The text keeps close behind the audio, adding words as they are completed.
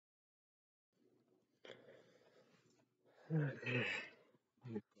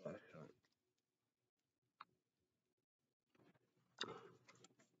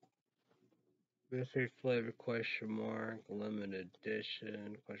Mystery flavor question mark, limited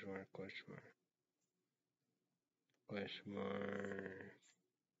edition question mark, question mark, question mark,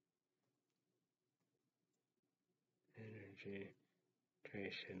 energy,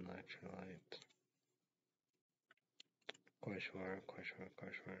 creation, electrolyte, question mark, question mark,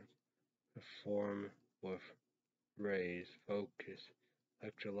 question mark, perform with Raze, focus,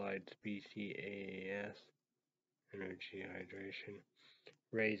 electrolytes, BCAAS, energy, hydration,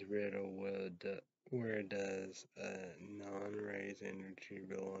 Raze riddle, where does a non-Raze energy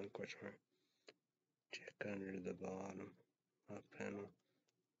belong, question mark, check under the bottom left panel,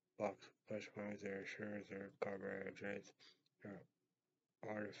 box question mark, there sugars, there carbohydrates, there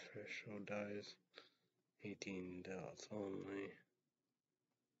are artificial dyes, 18 dots only,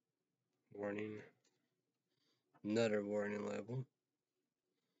 warning, another warning label,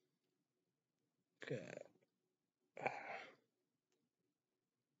 okay.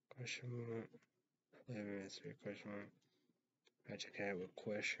 Question mark, flavor mystery, question mark, magic hat with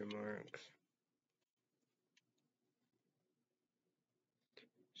question marks,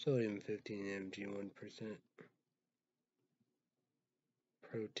 sodium 15 mg 1%,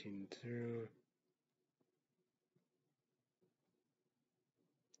 protein 0,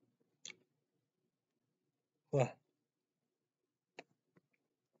 what?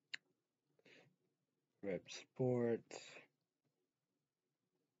 Rep Sports,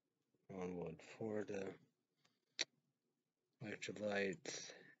 Onwood Florida,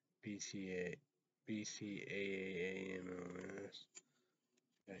 electrolytes, BCAAMOS.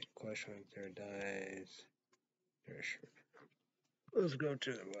 Okay, question mark, there dies. There sure. Let's go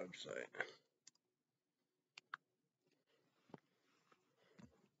to the website.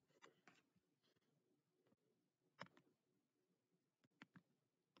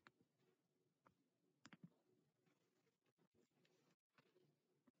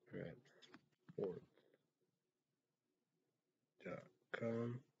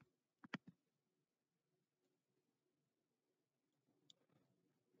 Repsport.com.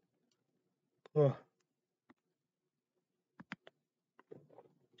 Oh.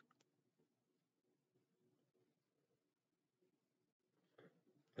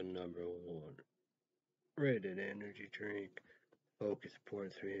 The number one rated energy drink, Focus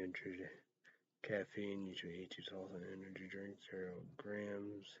Sport 300 caffeine, usually 82,000 energy drink, 0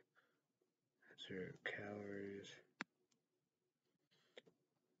 grams, 0 calories.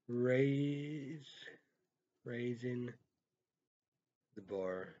 Raising the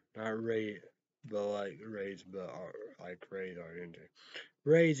bar, not raise, but like raise, but like raise our energy.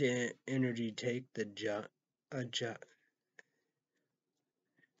 Raise energy, take the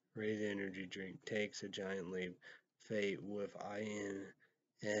Raze energy drink takes a giant leap. Fate with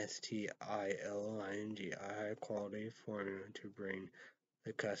INSTILLING, a high quality formula to bring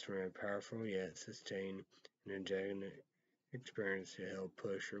the customer a powerful yet sustained energetic experience to help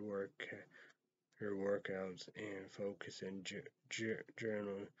push your workouts and focus and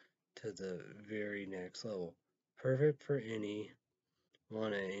journal to the very next level. Perfect for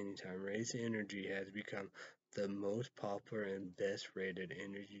anyone at any time. Raze Energy has become the most popular and best rated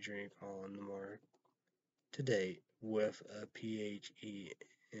energy drink on the market to date, with a PHENOMENAL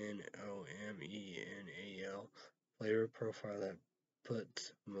flavor profile that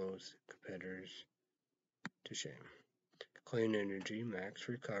puts most competitors to shame. Clean energy, max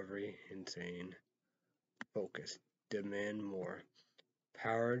recovery, insane focus, demand more.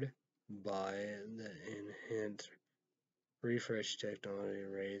 Powered by the enhanced refresh technology,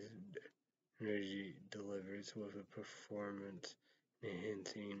 Raze Energy delivers with a performance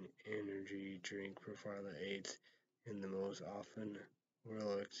enhancing energy drink profile that aids in the most often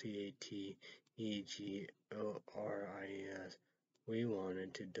overlooked CATEGORIS. We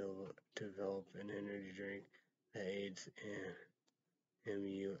wanted to develop an energy drink that aids in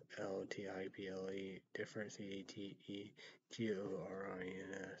MULTIPLE, different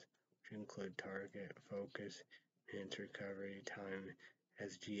CATEGORIS, which include target, focus, enhanced recovery time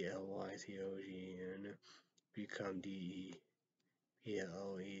as GLYCOGN, become DEPLETD,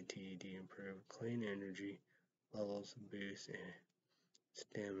 improve clean energy levels, boost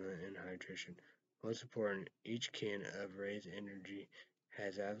stamina and hydration. Most important, each can of Raze Energy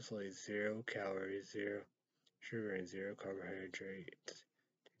has absolutely 0 calories, 0 sugar, and 0 carbohydrates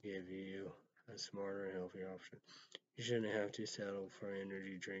to give you a smarter and healthier option. You shouldn't have to settle for an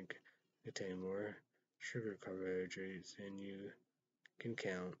energy drink that contains more sugar carbohydrates than you can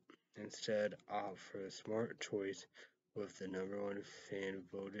count. Instead, opt for a smart choice with the #1 fan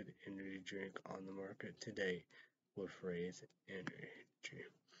voted energy drink on the market to date. with Raze energy.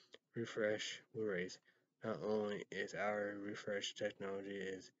 Refresh with Raze. Not only is our refresh technology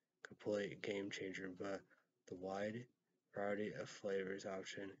is complete game changer, but the wide variety of flavors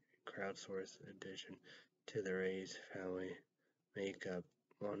option and crowdsourced addition to the Raze family make up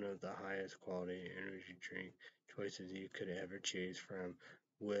one of the highest quality energy drink choices you could ever choose from,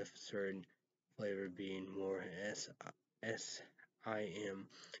 with certain flavor being more SIMPLSTIC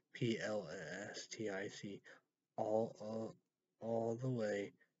all the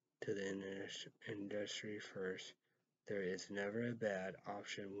way to the industry first. There is never a bad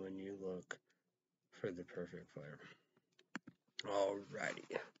option when you look for the perfect flavor.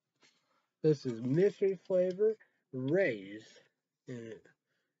 Alrighty. This is mystery flavor Raze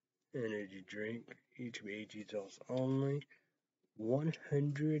energy drink. Each AG dose only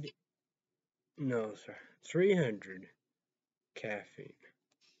 300 caffeine.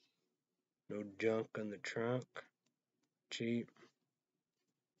 No junk in the trunk. Cheap.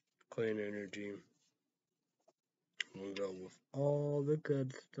 Clean energy. We'll go with all the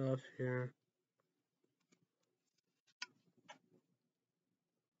good stuff here.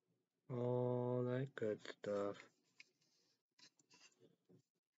 All that good stuff.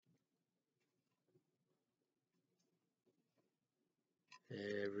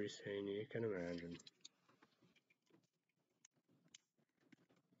 Everything you can imagine.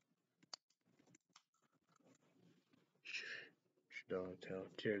 Don't tell.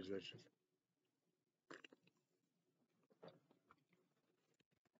 Cheers, bitches.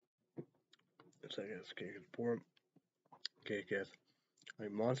 It's like a cake is pour. Cake is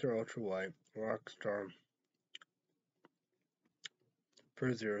like Monster Ultra White, Rockstar,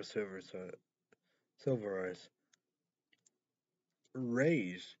 Per Zero Silver Ice,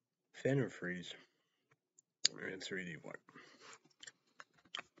 Raze, Phantom Freeze, and 3D White.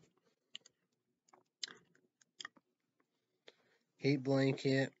 Heat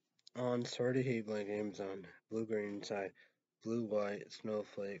blanket on sorted heat blanket Amazon. Blue green inside. Blue white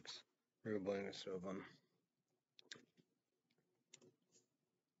snowflakes. Real blanket snow bun.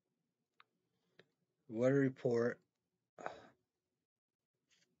 Weather report.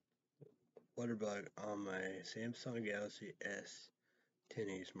 Weather bug on my Samsung Galaxy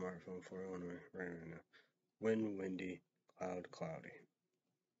S10e smartphone 41 right now. Wind windy, cloudy.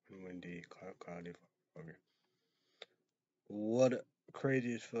 Wind windy, cloudy. Okay. What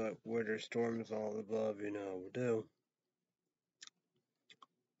crazy as fuck weather storms all above, you know we do.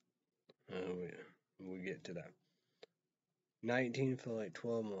 We get to that. 19 feel like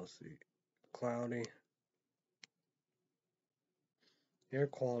 12 mostly cloudy. Air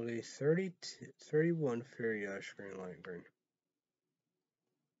quality 31 fair yash green light green.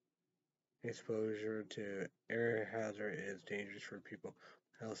 Exposure to air hazard is dangerous for people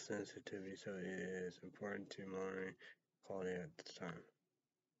with health sensitivity, so it is important to monitor quality at this time.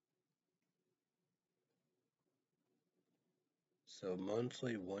 So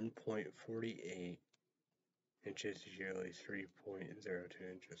monthly 1.48 inches, yearly 3.02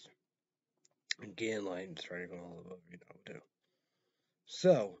 inches. Again, light starting all above, you know, too.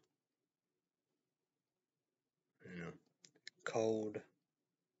 So, you know, cold.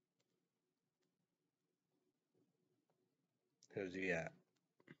 Who's he at?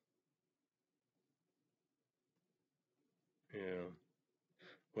 You know,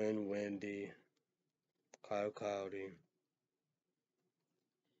 wind windy, cloudy,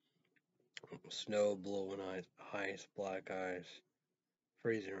 snow blowing ice, black ice,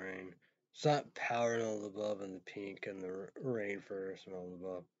 freezing rain. It's not powering all above and the pink and the rain first and all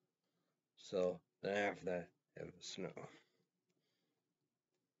above. So then after that, it was snow.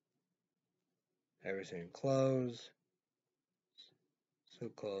 Everything closed. So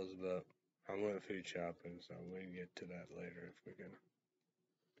closed, but I went food shopping, so we can get to that later if we can.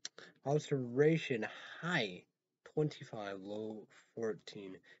 Observation high 25, low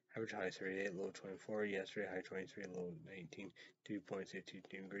 14, average high 38, low 24. Yesterday high 23, low 19, 2.62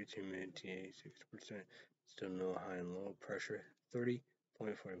 degrees, humidity 86%. Still no high and low. Pressure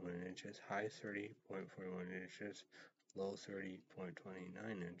 30.41 inches, high 30.41 inches, low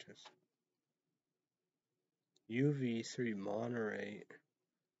 30.29 inches. UV3 moderate.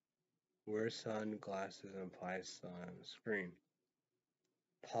 Wear sunglasses and apply sunscreen.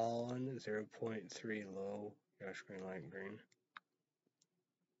 Pollen 0.3 low, yash green, light green.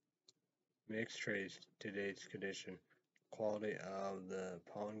 Mixed trace today's condition. Quality of the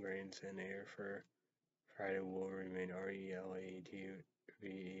pollen grains in the air for Friday will remain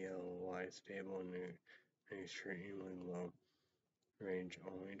RELATVELY stable and extremely low range.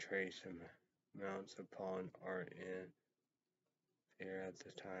 Only trace amounts of pollen are in air at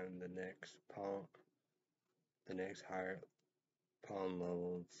the time the next The next higher pollen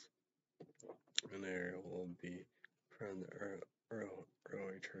levels in the area will be from the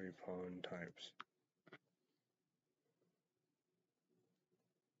early tree pollen types.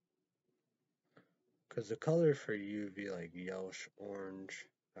 Because the color for you would be like yellowish orange,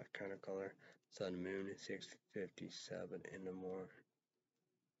 that kind of color. Sun moon is 6:57 in the morning.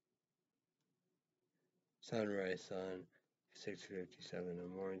 Sunrise sun 6:57 in the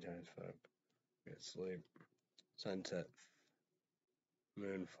morning. Times 5. Get sleep. Sunset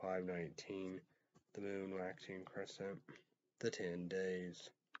moon 5:19. The moon waxing crescent. The 10 days.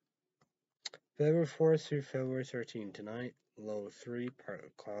 February 4th through February 13th. Tonight, low 3, partly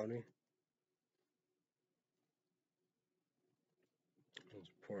cloudy. The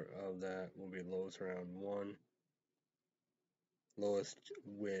support of that will be lows around 1. Lowest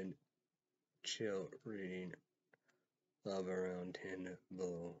wind chill reading of around 10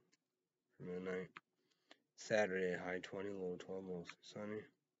 below for midnight. Saturday, high 20, low 12, mostly sunny.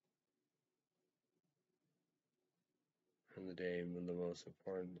 And the day when the most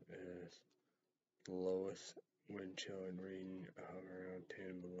important is the lowest wind chill reading of around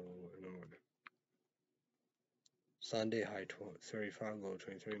 10 below in the morning. Sunday, high 35, low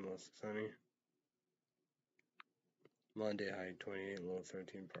 23, mostly sunny. Monday, high 28, low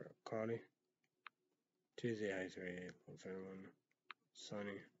 13, partly cloudy. Tuesday, high 38, low 31,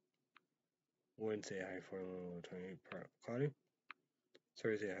 sunny. Wednesday, high 40, low 28, partly cloudy.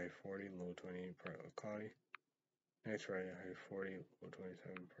 Thursday, high 40, low 28, partly cloudy. Next Friday, high 40, low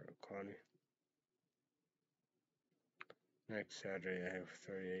 27, partly cloudy. Next Saturday, I have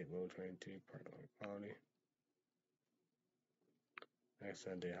 38, low 22, partly cloudy. Next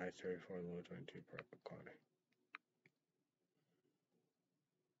Sunday, high 34, low 22, partly cloudy.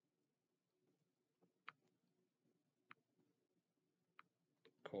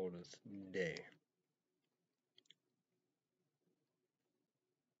 Coldest day.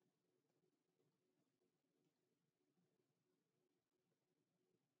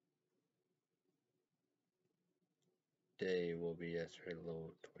 Day will be yesterday,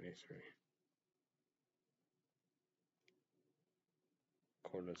 low 23.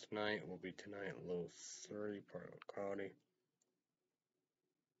 Coldest night will be tonight, low 3, partly cloudy.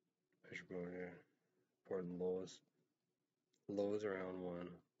 Important lows around 1.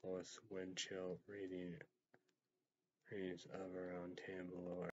 Lowest wind chill readings of around 10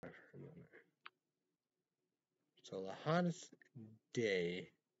 below after midnight. So the hottest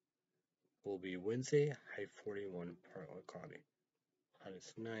day will be Wednesday, high 41, partly cloudy.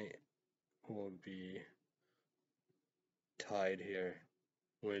 Hottest night will be tied here.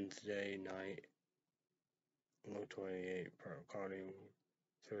 Wednesday night, low 28, partly cloudy.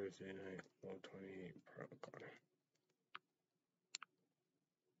 Thursday night, low 28, partly cloudy.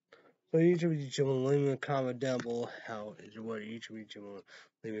 So YouTube channel, leave me a comment down below how is what YouTube channel.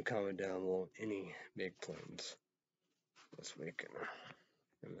 Leave me a comment down below any big plans this weekend.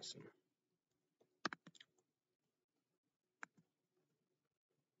 Listen.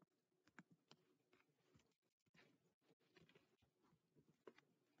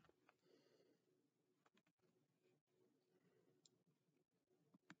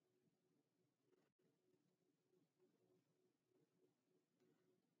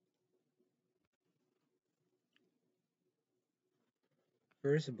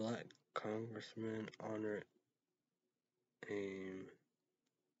 First black congressman honored AIM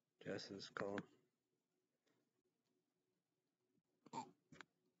Justice Call.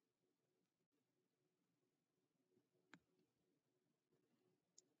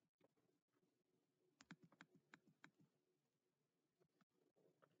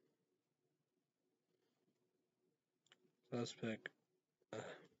 Suspect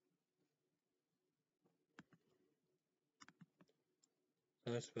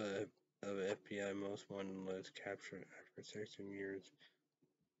of FBI most wanted list captured after 16 years.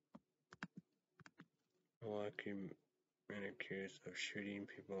 Milwaukee man accused of shooting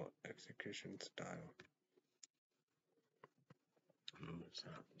people execution style. What's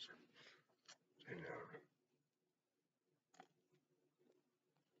that?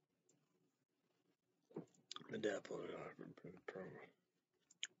 The definitely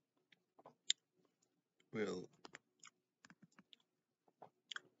will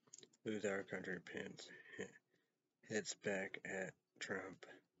lose our country. Pence hits back at Trump.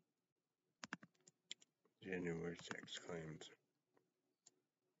 January 6 claims.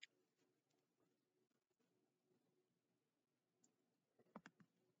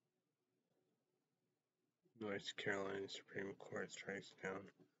 North Carolina Supreme Court strikes down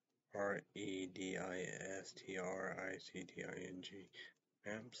REDISTRICDING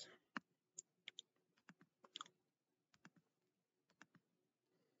maps.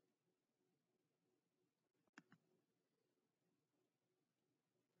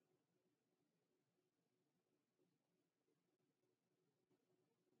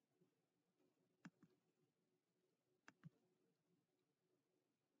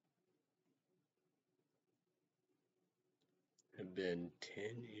 been 10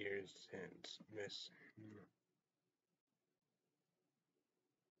 years since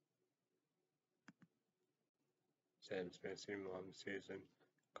missing mom Susan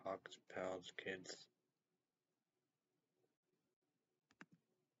Cox-Powell's kids.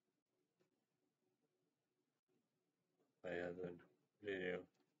 I have the video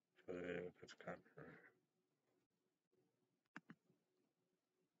for the video because copyright.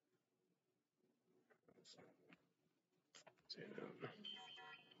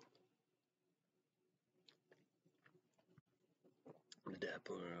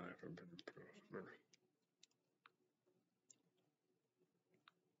 Dapper murder.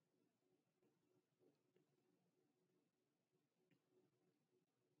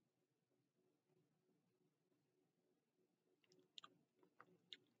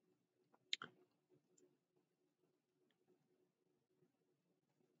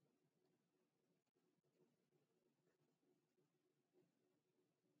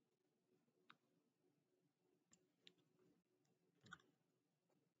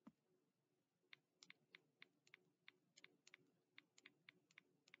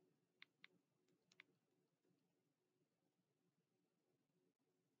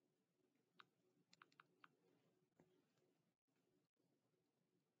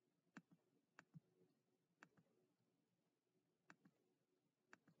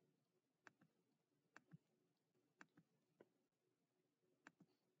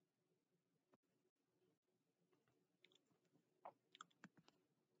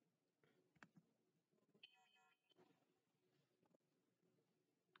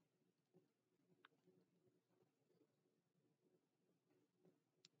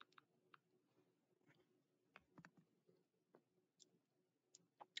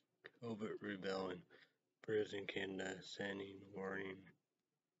 Covert rebellion. British in Canada sending warning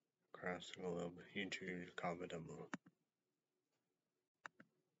across the globe. YouTube comment below.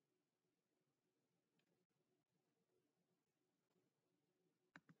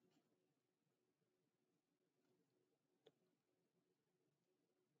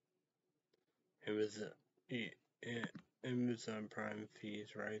 Amazon Prime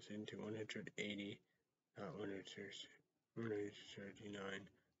fees rising to $180, not $139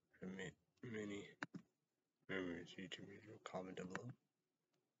 for many members. YouTube video comment below.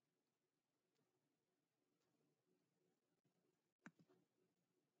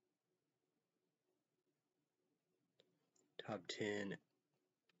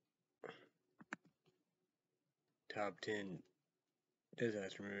 Top 10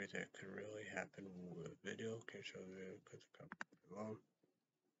 disaster movies that could really happen with video. Can show the video because it's below.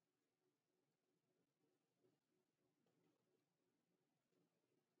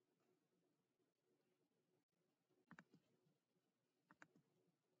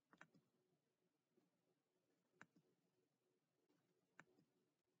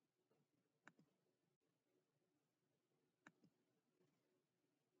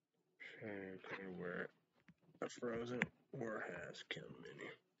 Where a frozen war has killed many.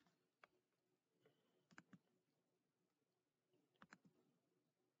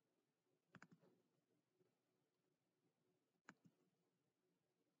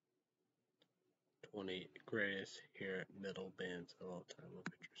 Greatest hair metal bands of all time of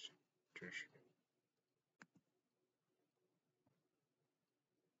interest.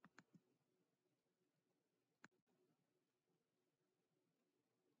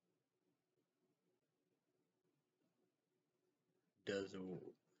 Does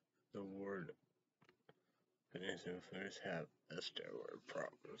the word finance influence have a steroid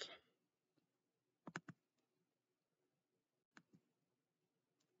problems?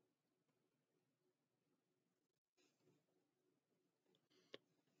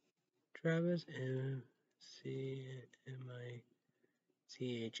 Travis McMichael,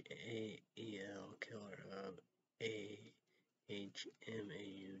 killer of AHMAUDARBRY,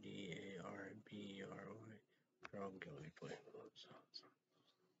 drug guilty play.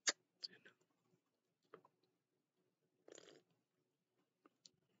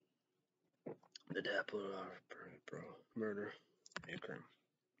 The Dapper bro, murder, hate crime.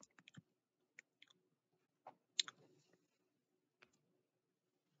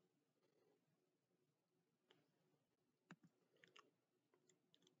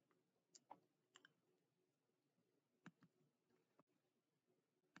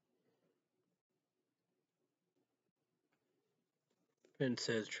 Pence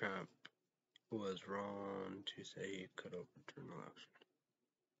says Trump was wrong to say he could overturn the election.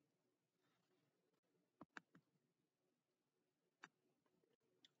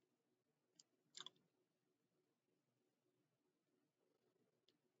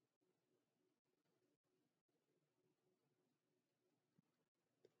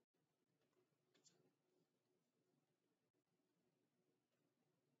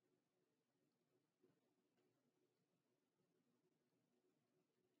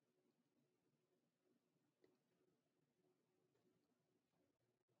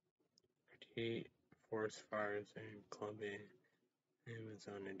 heat, forest fires in Colombia,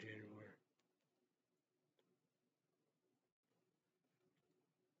 Amazon in January.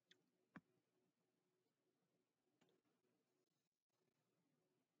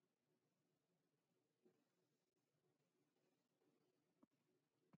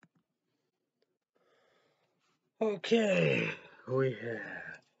 Okay, we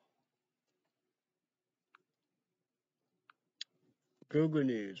have Google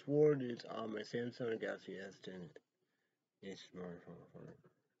News. War is on my Samsung Galaxy S10. A smartphone.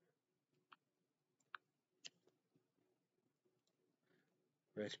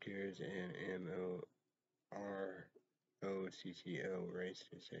 Rescuers and MOROCCO race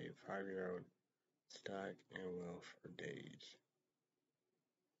to save 5-year-old stock and wealth for days.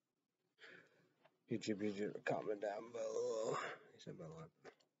 YouTube, comment down below.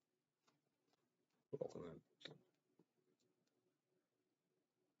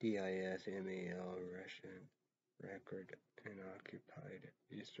 DISMAL Russian record and occupied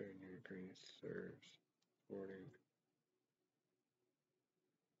eastern Ukraine serves warning.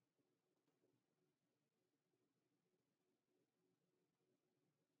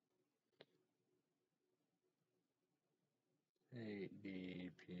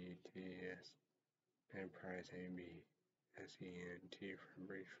 ADPTS Enterprise AB SENT for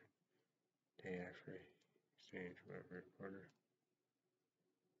briefing day after exchange web reporter.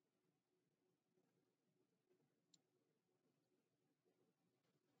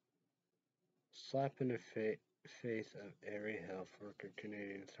 Slap in the face of every health worker.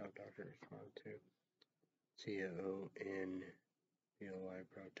 Canadian South Doctor respond to COO in BOI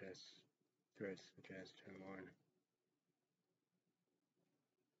protests. Threats suggest to warn.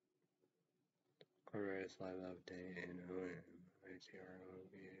 Coronavirus live update and OMICROVARID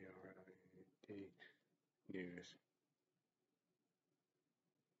news.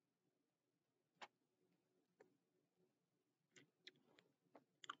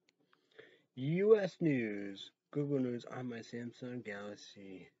 U.S. news. Google News on my Samsung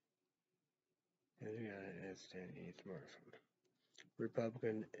Galaxy S10e smartphone.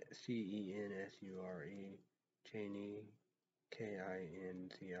 Republican CENSURE Cheney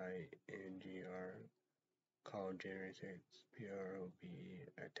KINZINGR called January 6th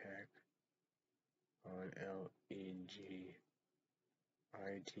PROBE attack on LEGITIMATE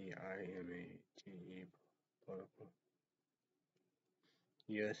political.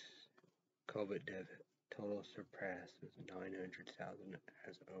 U.S. COVID death total surpasses 900,000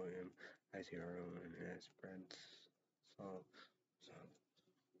 as OMICRO and as spreads.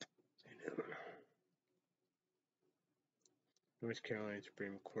 North Carolina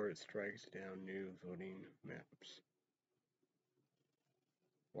Supreme Court strikes down new voting maps.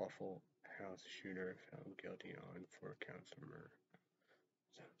 Waffle House shooter found guilty on 4 counts of murder.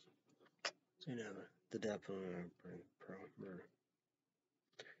 The definite pro murder.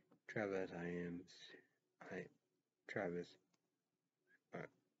 Travis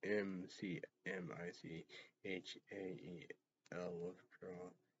MCMICHAEL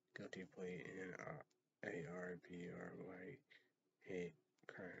withdraw guilty plea in ARBRY hate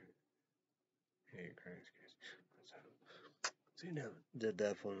crimes case. The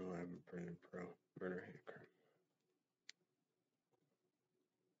definite 11% pro murder hate crime.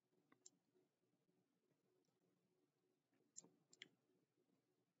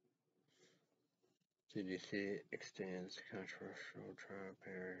 CDC extends controversial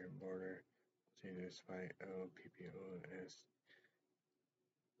Trump-Harris border to despite OPPOS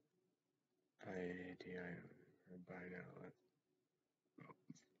IATI by now.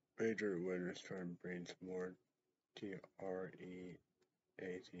 Major windstorm brings more TREATHEROUS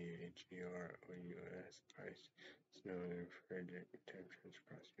ice, snow, and frigid temperatures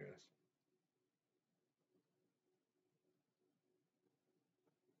across U.S.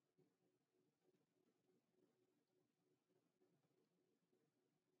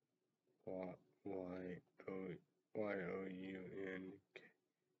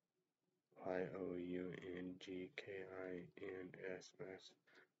 YOUNGKINSS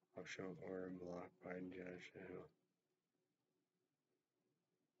optional order blocked by Judge Hill.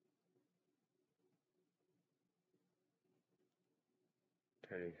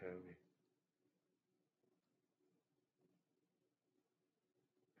 Teddy Kobe.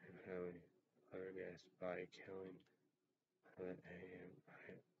 Flabbergasted by killing AMIROLOCKE.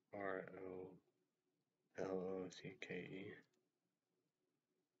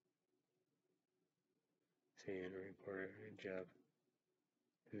 CNN reporter Jeff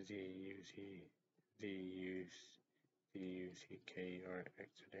ZUCKER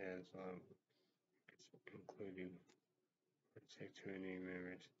exited has including 6 community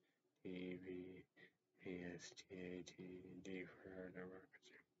members. EVASTATD for hard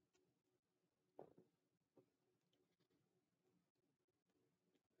democracy.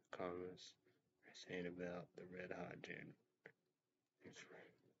 Comments are saying about the red hot June.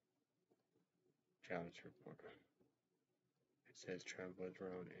 Jobs report. It says Trump was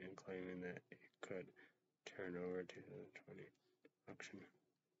wrong in claiming that it could turn over 2020 election.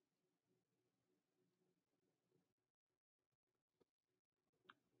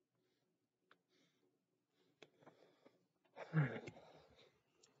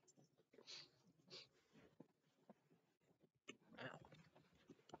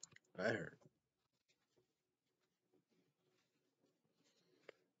 That hurt.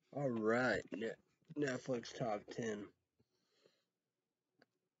 All right, Netflix top 10.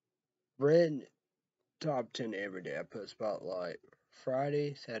 Red top 10 every day. I put Spotlight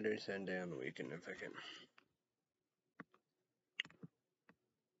Friday, Saturday, Sunday on the weekend if I can.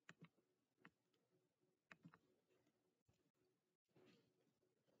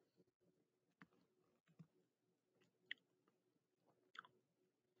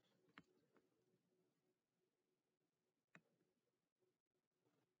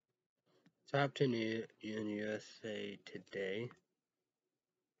 Top 10 in USA Today.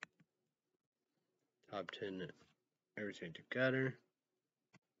 Top 10 Everything Together.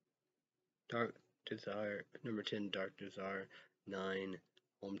 Dark Desire. Number 10, Dark Desire. 9,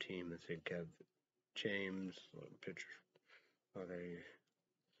 Home Team. I think Kev James. Picture of a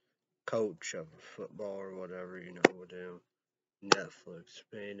coach of football or whatever, you know, with him. Netflix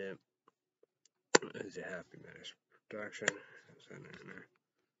made it. It's a Happy Matters production.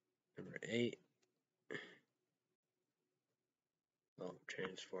 Number 8. Oh,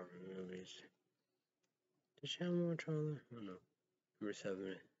 Transformer movies. Did she have more trailer? Oh no. Number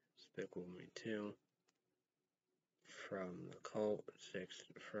 7, Despicable Me 2. From the Cold. 6,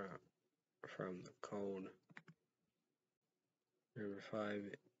 From the Cold. Number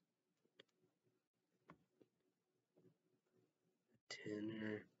 5,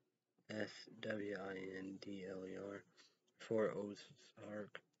 Tinner. SWINDLER. 4,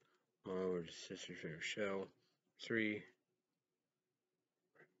 Ozark. My older sister's favorite show. 3,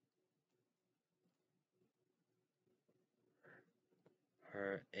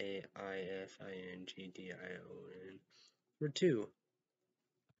 RAISINGDION. Number 2,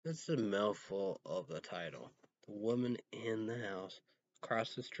 that's the mouthful of the title. The woman in the house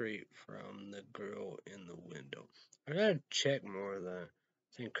across the street from the girl in the window. I gotta check more of that. I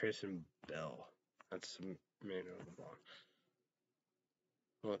think Kristen Bell. That's the man of the block.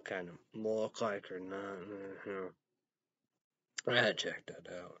 What kind of look like or not? I gotta check that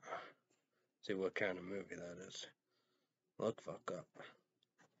out. See what kind of movie that is. Look fuck up.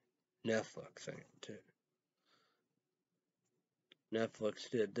 Netflix ain't too. Netflix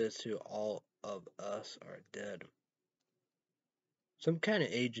did this to All of Us Are Dead. Some kind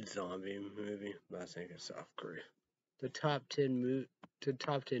of agent zombie movie, but I think it's South Korea. The top 10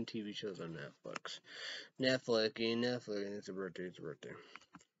 TV shows on Netflix. Netflix, it's a birthday.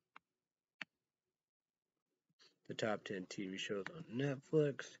 The top 10 TV shows on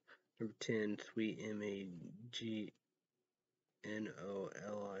Netflix. Number 10, Sweet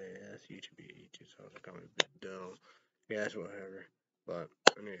MAGNOLIS, used to be 82, so I was like, I'm a bit dumb. Yeah, that's whatever. But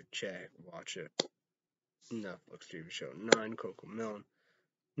I need to check, watch it. Netflix TV show. 9, Coco Melon.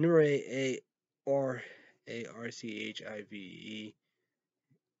 Number 8, ARCHIVE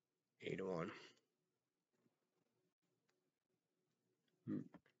 81.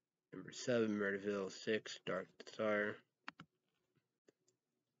 Number 7, Murderville. 6, Dark Desire.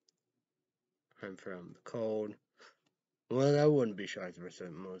 I'm From the Cold. Well, I wouldn't be shocked if I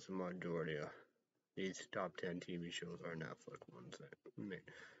said most of the majority of these top 10 TV shows are Netflix ones that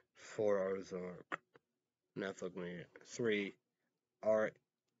made. 4, Ozark. Netflix made it. 3,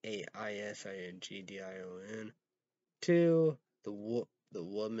 RAISINGDION. 2, the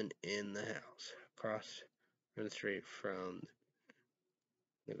woman in the house across the street from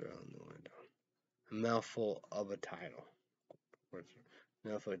the girl in the window. A mouthful of a title.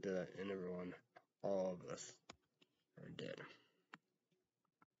 Netflix did that, and everyone, all of us, are dead.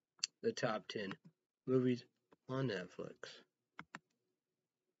 The top 10 movies on Netflix.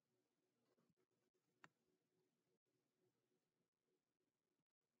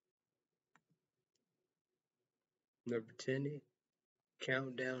 Number 10,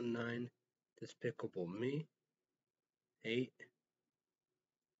 Countdown. 9, Despicable Me. 8,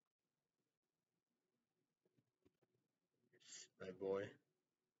 My Boy.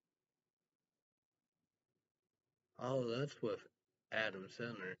 Oh, that's with Adam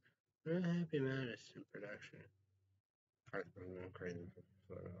Sandler. Happy Madison production. I'm crazy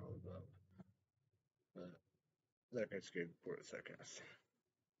for all about. But that guy's good for a second.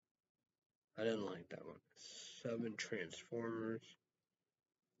 I didn't like that one. 7 Transformers.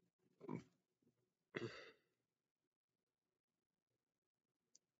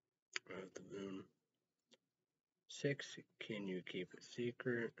 The moon. 6. Can you keep a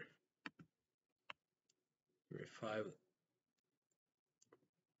secret? Number 5.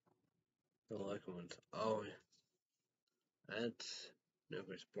 The lucky ones. Oh, that's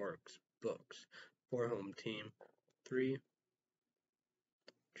Nuclear Sparks books. 4 Home Team. 3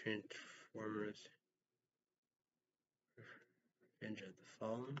 Transformers. Revenge of the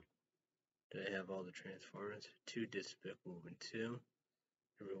Fallen. Do I have all the Transformers? 2 Despicable Me 2.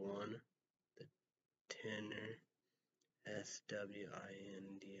 Number 1. The Tenor. SWINDLER.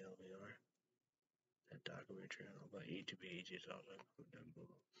 That documentary all about YouTube ages. I'll put down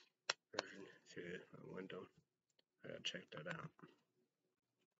below. Version 2 my window. I gotta check that out.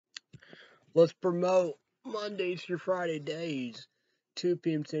 Let's promote Mondays through Friday days. 2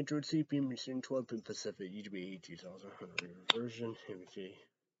 p.m. Central, 2 p.m. Eastern, 12 p.m. Pacific. YouTube ages also version. Let me see.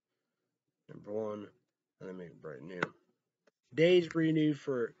 Number 1. And then make it brand new. Days renewed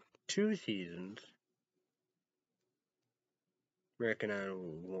for 2 seasons. American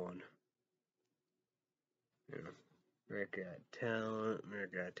Idol 1. Yeah. America Got Talent.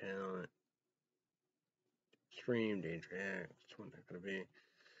 America Got Talent. Stream, Danger X. What's that gonna be?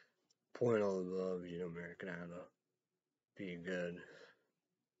 Point all above, American Idol. Be good.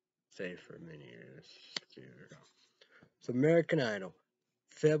 Safe for many years. Here we go. So American Idol.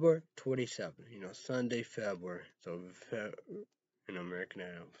 February 27th. Sunday, February. So, American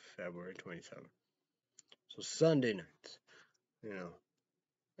Idol, February 27th. So Sunday nights.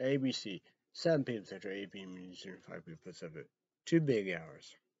 ABC. 7 p.m. Central, 8 p.m. Eastern, 5 p.m. Pacific. 2 big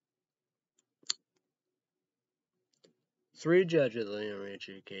hours. 3 judges, Lena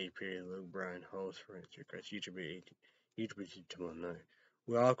Richie, Katy Perry, Luke Bryan, host for Instagram, Chris, YouTube 18, YouTube tomorrow night.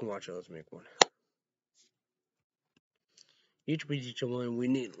 We all can watch it. Let's make one. each one, we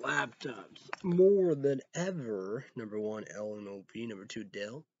need laptops more than ever. Number 1, LNOP. Number 2,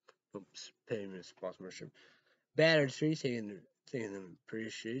 Dell. Oops, payment sponsorship. Battery, saying them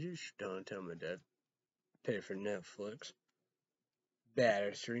appreciated. Don't tell my dad. Pay for Netflix.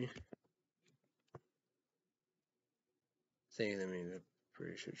 Battery. Saying them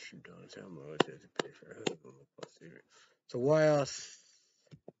appreciated. Don't tell my dad to pay for Hulu Plus TV. So why else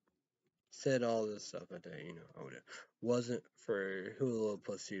said all this stuff that day, I would have. Wasn't for Hulu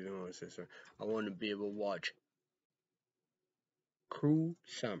Plus TV, my sister. I wanted to be able to watch Cruel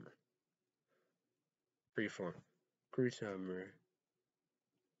Summer. Freeform. Cruel Summer.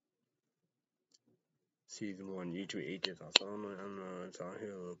 Season 1, YouTube ages also. I don't know, it's on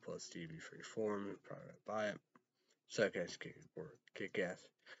Hulu Plus TV Freeform. Probably buy it. Suck-ass kick-ass.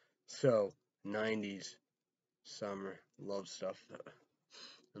 So, 90s summer. Love stuff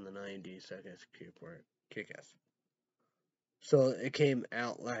in the 90s. Suck-ass kick-ass. So, it came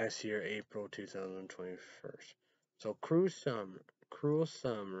out last year, April 2021. So, Cruel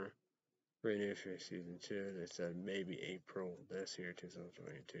Summer, renewed for season 2. They said maybe April this year,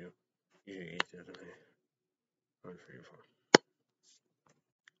 2022. Usually 8th on Freeform.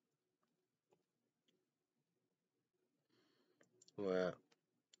 Well,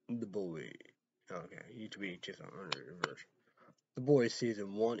 The Boy. Okay, YouTube just on reverse. The Boys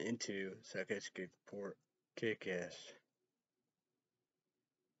season 1 and 2. Second kick-ass.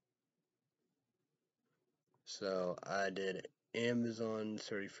 So I did Amazon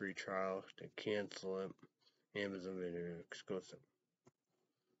 30 free trial to cancel it. Amazon Video exclusive.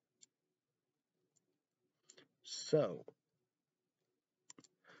 So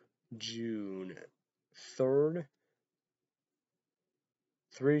June 3rd,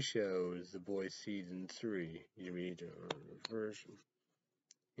 3 shows. The Boys season 3. You read the version.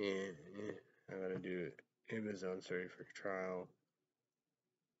 And I gotta do Amazon 30 free trial.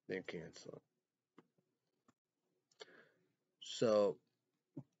 Then cancel it. So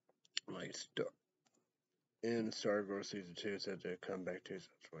like Stargirl season 2 said to come back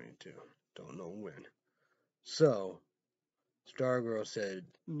 2022. Don't know when. So, Stargirl said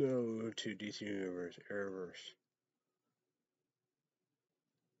no to DC Universe Arrowverse.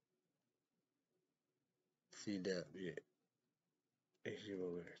 CW.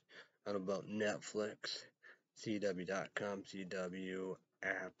 And about Netflix. CW.com. CW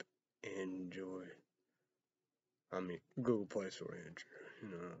app. Enjoy. Google Play Store.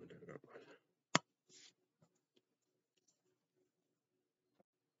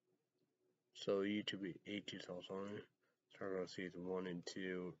 So YouTube 18 also on it. Stargirl season 1 and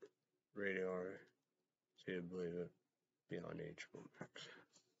 2. Radar. See to believe it. beyond HBO Max.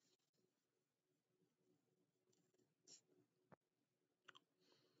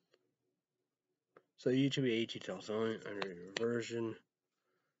 So YouTube $18 under your version.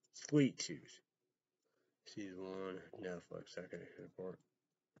 Sweet Tooth. Season 1, Netflix, second report.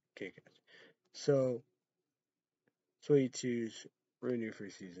 Kick-Ass. So, Sweet Tooth, renewed for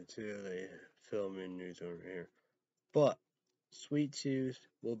season 2. They filming news over here. But, Sweet Tooth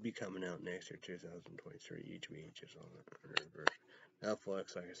will be coming out next year, 2023. YouTube is on under version.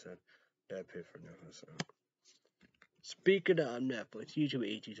 Netflix, like I said, that paid for Netflix. So. Speaking of Netflix, YouTube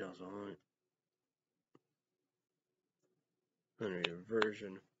 $18 under your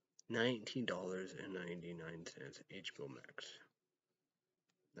version. $19.99 HBO Max.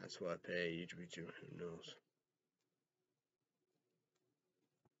 That's what I pay. YouTube, who knows?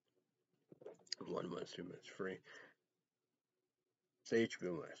 1 month, 2 months free. It's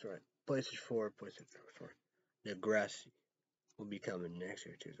HBO Max, right? PlayStation 4, PlayStation 4. Degrassi will be coming next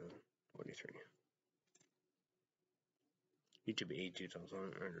year, 2023. YouTube $18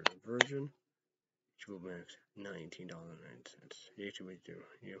 under the version. HBO Max $19.09. YouTube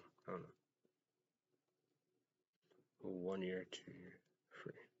you I don't know. 1 year, 2 year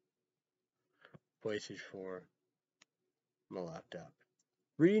free. PlayStation 4, my laptop.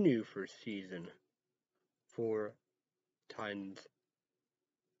 Renew for season 4 Titans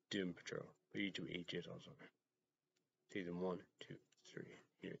Doom Patrol. YouTube $18 season 1, 2, 3.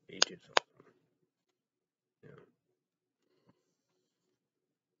 Here, $18. Yeah.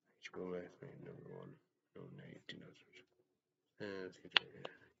 HBO Max number 1. No, $19.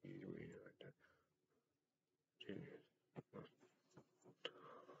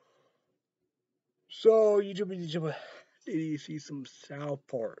 So, YouTube, did you see some South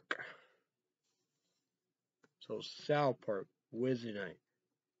Park? So, South Park, Wednesday night,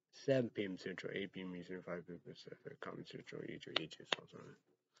 7 p.m. Central, 8 p.m. Eastern, 5 p.m. Pacific, Comedy Central, YouTube,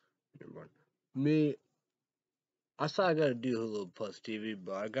 number 1. Me, I saw I gotta do Hulu Plus TV,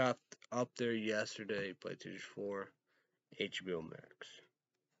 but I got up there yesterday, PlayStation 4, HBO Max.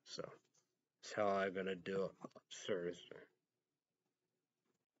 So, that's how I gotta do it Thursday.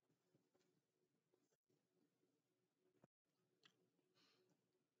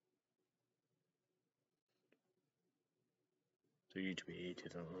 So YouTube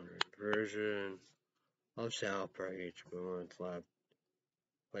 1800 version of South Park HBO on its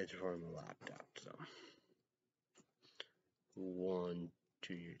PlayStation 4 on the laptop. So 1,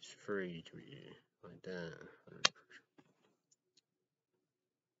 2 years free, 2 years like that. Let's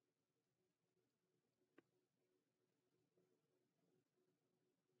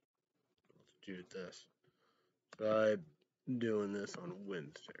do this. So I'm doing this on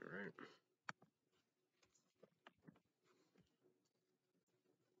Wednesday, right?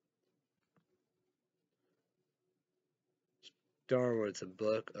 Star Wars, a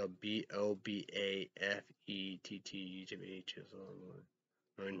book of BOBAFETT YouTube H's online.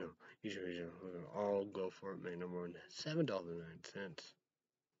 I know. Usually all go for it, make no more than $7.09.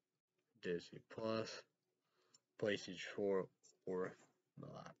 Disney Plus, PlayStation 4, or the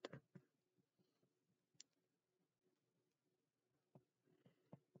laptop.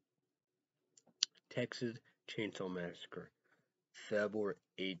 Texas Chainsaw Massacre, February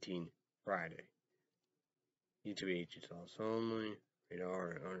 18, Friday. YouTube $18 only. Rated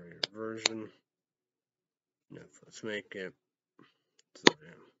R unrated version. Netflix make it. So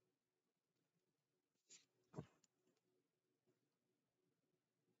yeah.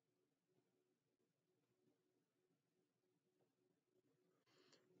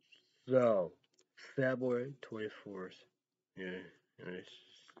 So February 24th. Yeah, and it's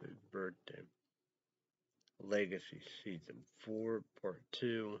his birthday. Legacy Season 4, Part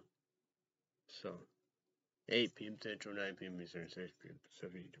 2. So 8 p.m. Central, 9 p.m. Eastern, 6 p.m.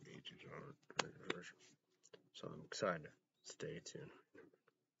 Pacific. YouTube on version. So I'm excited. Stay tuned.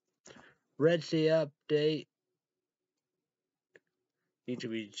 Red Sea update. Each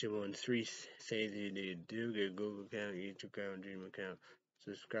one 3 things you need to do. Get a Google account, YouTube account, Dream account.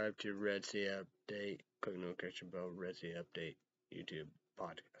 Subscribe to Red Sea Update. Click notification bell. Red Sea Update YouTube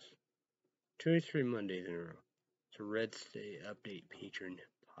podcast. 2 or 3 Mondays in a row. It's a Red Sea Update Patron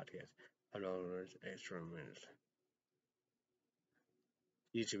podcast. $5 extra minutes.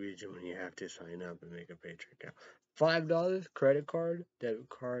 YouTube when you have to sign up and make a Patreon account. $5 credit card, debit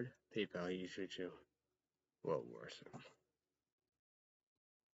card, PayPal. YouTube. Well worth it.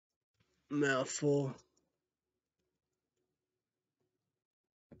 Mouthful.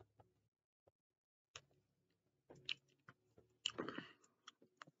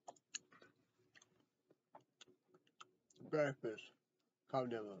 Breakfast. Calm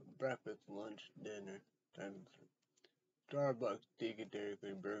down. Breakfast, lunch, dinner. Time Starbucks, Deacon Dairy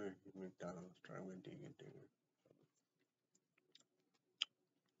Queen, Burger King, McDonald's, Starbucks, Deacon Dairy.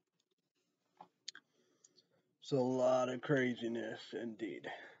 So a lot of craziness indeed.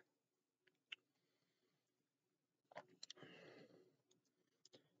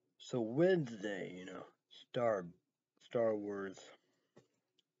 So Wednesday, Star Wars.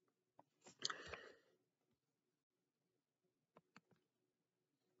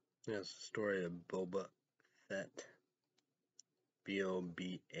 That's the story of Boba Fett.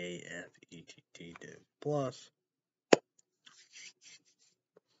 Bobaffett. Plus,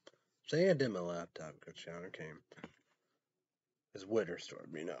 say I did my laptop because Shauna came. It's winter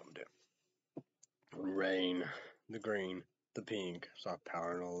storm, Rain, the green, the pink, soft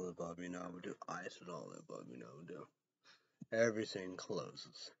power and all the above, we do ice and all the above, we do. Everything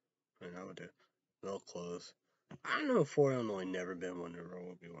closes. We do. They'll close. I don't know if 4 Illinois never been one, never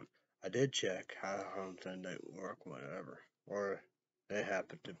will be one. I did check how home Sunday work, whatever. Or they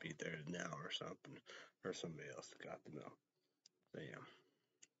happen to be there now or something. Or somebody else got the mail. So yeah.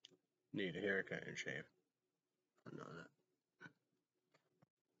 Need a haircut and shave. I know that.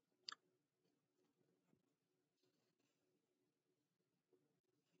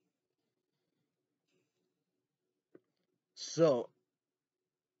 So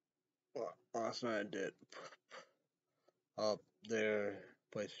last night I did up there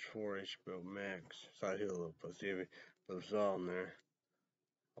place for HBO Max. So I did a little plus TV, but it was all in there.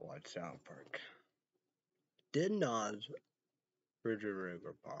 I watched South Park. Did Nas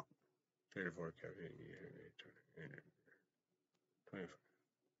refrigerator pop? 34 caffeine, 24.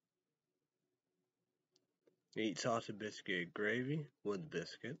 Eat sausage biscuit gravy with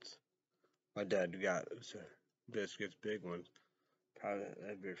biscuits. My dad got biscuits, big ones. Probably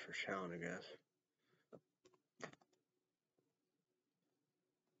that'd be for Sean, I guess.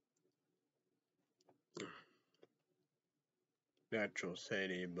 Natural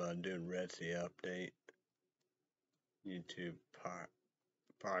Sadie, but doing Red Sea update. YouTube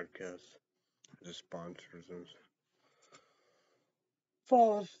podcast. Just sponsors them.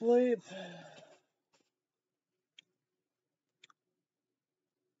 Fall asleep.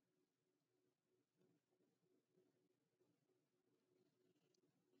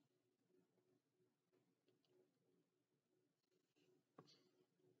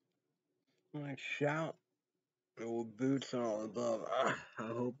 My shout. With boots and all above. I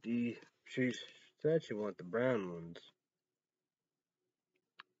hope she said she want the brown ones.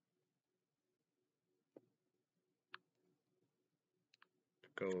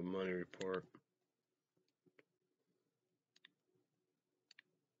 Go with money report.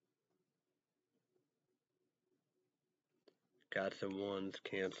 Got some ones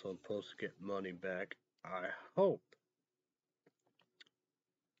canceled. Supposed to get money back. I hope.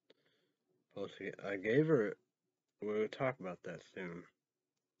 Supposed to get, I gave her. We'll talk about that soon.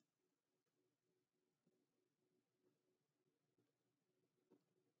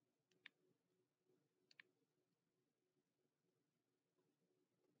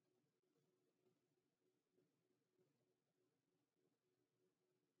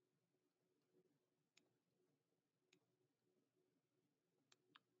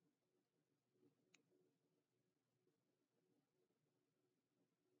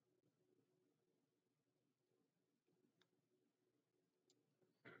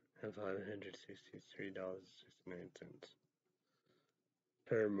 And $563.69.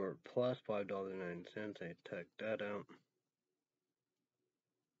 Paramore plus $5.09. I took that out.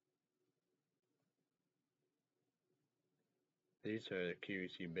 These are the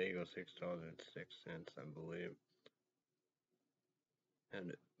QVC bagel, $6.06, I believe.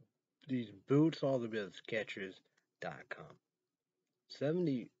 And these boots, all the way at Skechers.com.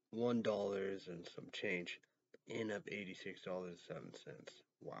 $71 and some change. End up $86.07.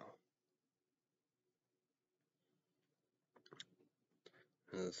 Wow.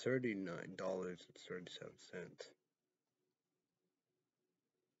 And $39.37.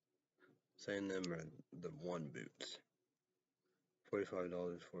 Saying them are the one boots.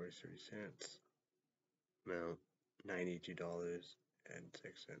 $45.43. Amount $92.06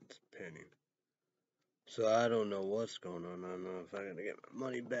 penny. So I don't know what's going on. I don't know if I'm gonna get my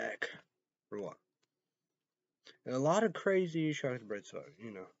money back or what. And a lot of crazy sharks bread stuff,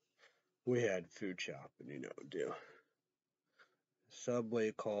 We had food shopping, do.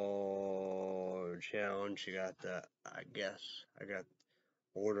 Subway call challenge. She got that. I got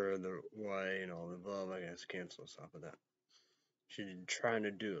order of the way and all the above. I guess cancel some of that. She trying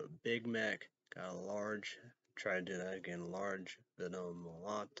to do a Big Mac. Got a large. Tried to do that again. Large vanilla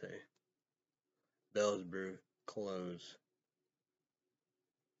latte. Bell's Brew close.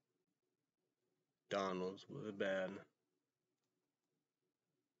 Donald's was bad.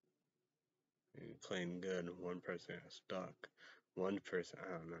 playing good. One person got stuck. One person,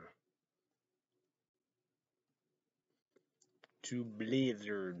 I don't know. Two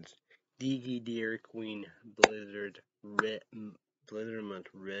blizzards. DG Dairy Queen Blizzard Red Blizzard Month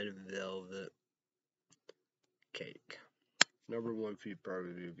Red Velvet Cake. Number one feed pro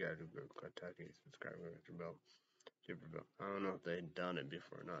review guide to go Kentucky. Subscribe with your belt. Super belt. I don't know if they've done it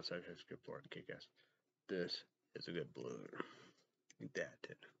before or not, so I just skip for it. Kick ass. This is a good blizzard. That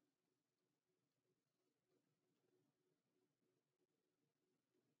did.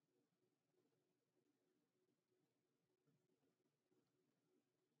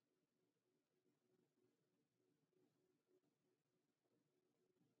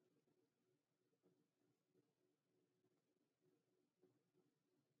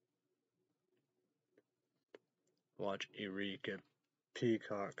 Watch Eureka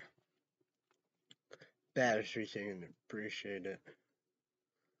Peacock. Battery singing, appreciate it.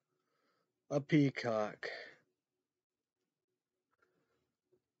 A peacock.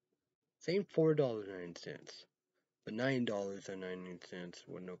 Same $4.09, but $9.99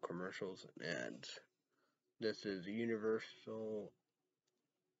 with no commercials and ads. This is Universal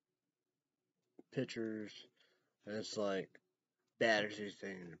Pictures. And it's like battery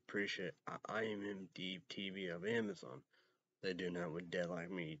saying appreciate IMD TV of Amazon. They do not with Dead Like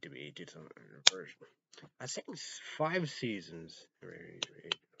Me to be ages on version. I think 5 seasons.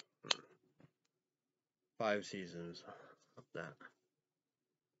 5 seasons of that.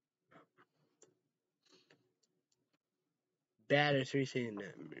 Battery saying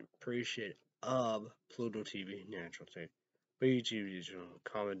that appreciate of Pluto TV Natural State. But YouTube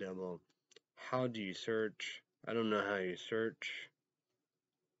comment down below. How do you search? I don't know how you search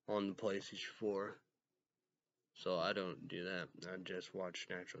on the PlayStation 4. So I don't do that. I just watch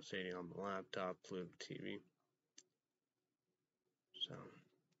Natural City on my laptop, Pluto TV. So.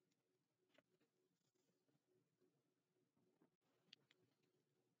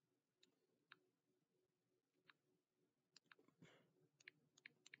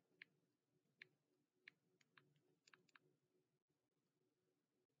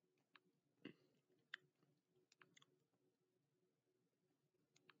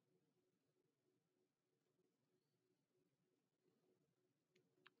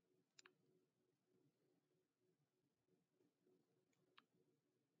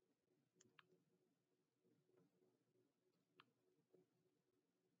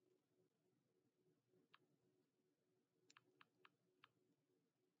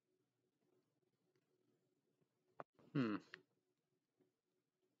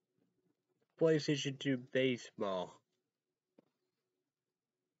 PlayStation 2 baseball.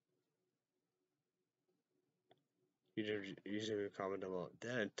 You usually comment about.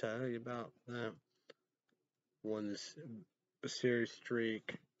 Did I tell you about that? Won the series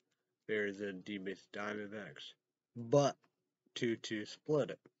streak. There's a D-base Diamondbacks, but 2-2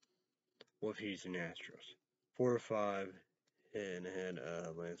 split it with Houston Astros. 4-5 hitting ahead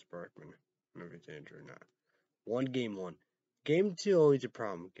of Lance Berkman. If he's injured or not. Game 1. Game 2 always a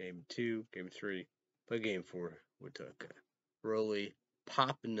problem. Game 2, Game 3, but Game 4 we took really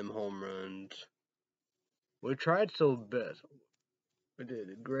popping them home runs. We tried so best. We did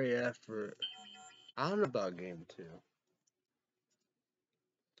a great effort. I don't know about Game 2.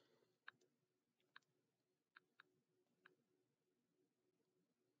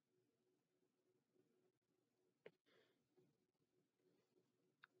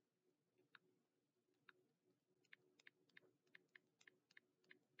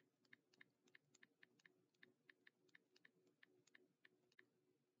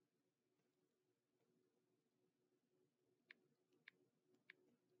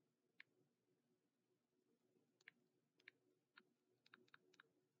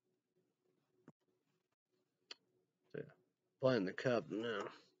 So, playing the Cup now.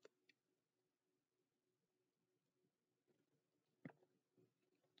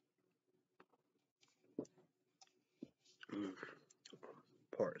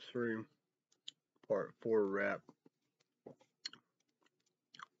 Part 3. Part 4 wrap.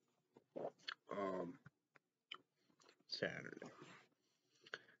 Saturday.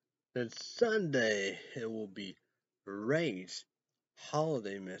 Then Sunday it will be Raze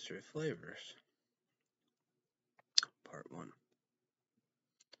Holiday Mystery Flavors. Part 1.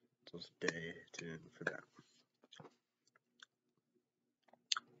 So stay tuned for that.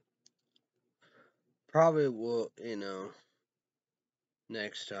 Probably will,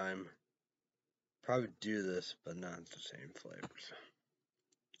 next time, probably do this, but not the same flavors.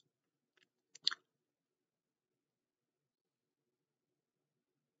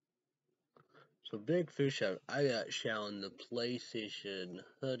 So big fish out. I got Shallon the PlayStation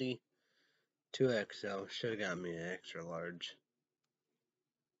hoodie. 2XL. Should have got me an extra large.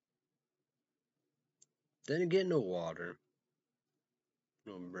 Didn't get no water.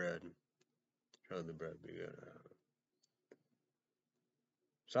 No bread. Sure, the bread be good.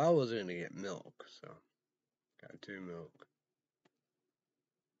 So I was gonna get milk, so got 2 milk.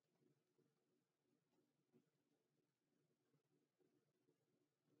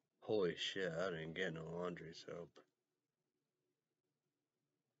 Holy shit, I didn't get no laundry soap.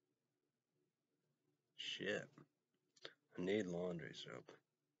 Shit. I need laundry soap.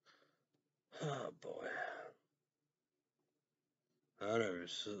 Oh boy. I never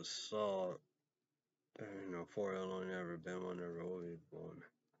saw, 4 Illinois never been one, never will be one.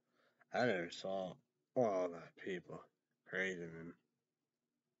 I never saw all that people. Crazy, man.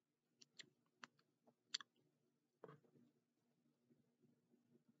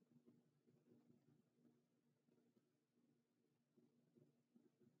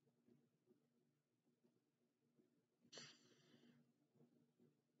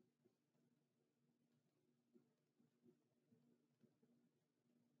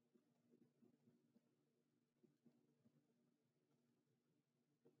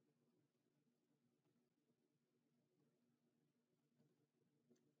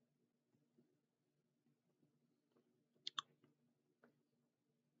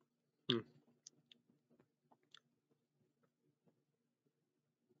 Hmm.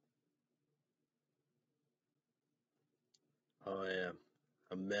 Oh yeah,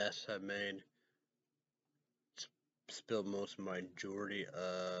 a mess I made. Spilled most of my majority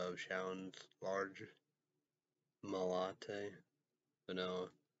of Shannon's large latte. But no,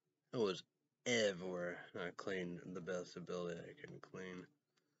 it was everywhere. I cleaned the best ability I can clean.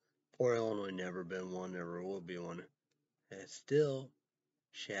 4 Illinois never been one, never will be one. And still,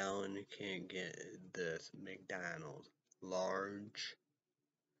 Shallon can't get this McDonald's large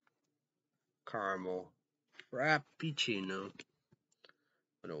caramel frappuccino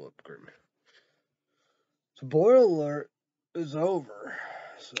with a whipped cream. So boil alert is over.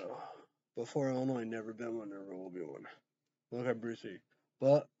 So before Illinois never been one, never will be one. Look at Brucey.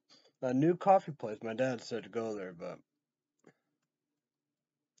 But a new coffee place. My dad said to go there, but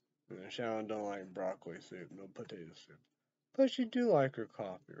Sharon don't like broccoli soup, no potato soup. But she do like her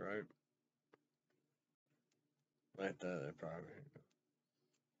coffee, right? Like that, they probably.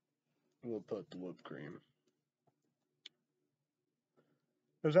 We'll put the whipped cream.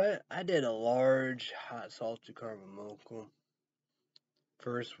 Cause I did a large hot salty caramel mocha.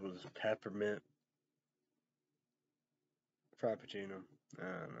 First was peppermint frappuccino. I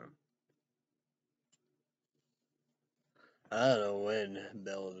don't know. I don't know when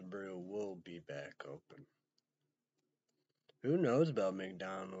Bella's Brew will be back open. Who knows about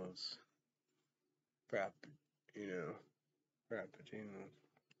McDonald's frapp, frappuccinos?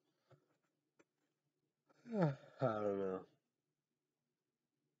 I don't know.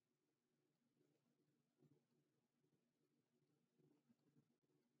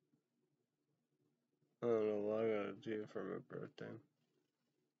 I don't know what I gotta do for my birthday.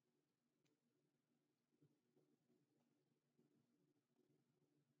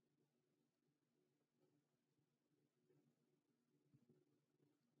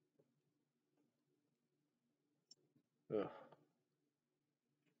 Ugh,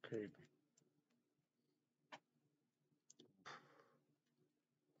 creepy.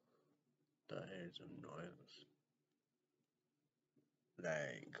 That is annoying. That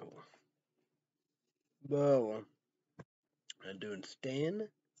ain't cool. But well, I'm doing Stephen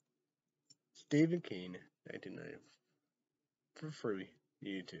King, 1990, for free.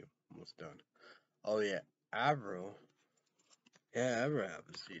 YouTube, almost done. Oh yeah, Avril. Yeah, Avril have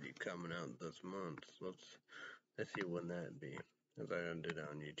a CD coming out this month. Let's see when that be. Cause I gonna do that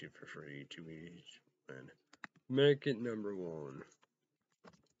on YouTube for free. YouTube each and make it #1.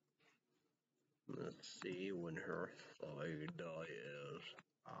 Let's see when her CD is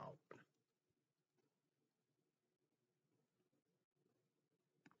out.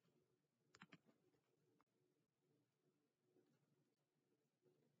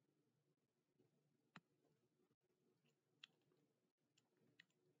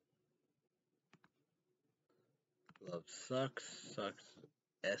 Love sucks,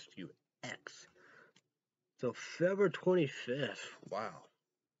 SUX. So February 25th. Wow.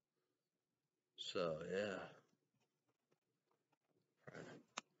 So yeah.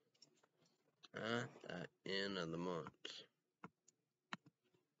 At the end of the month.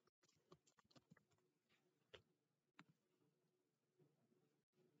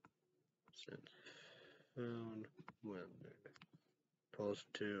 Since found when post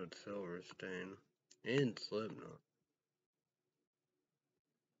 2 at Silverstein and Slipknot.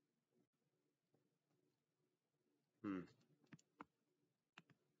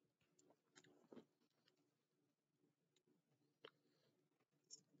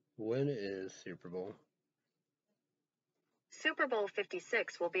 When is Super Bowl? Super Bowl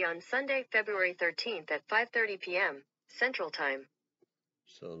 56 will be on Sunday, February 13th at 5:30 p.m. Central Time.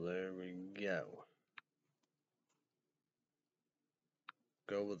 So there we go.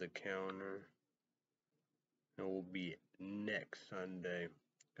 Go with the calendar. It will be next Sunday.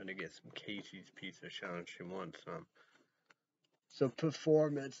 Gonna get some Casey's Pizza showing she wants some. So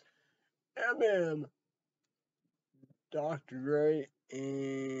performance. Eminem, Dr. Dre,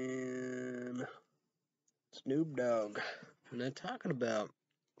 and Snoop Dogg. And they're talking about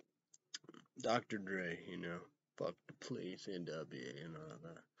Dr. Dre, fuck the police, NWA, and all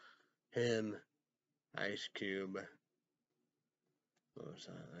that. Him, Ice Cube, what was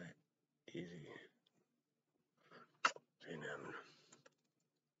that? Easy. Eminem.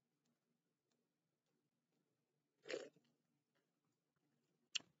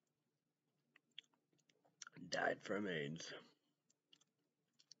 Died from AIDS.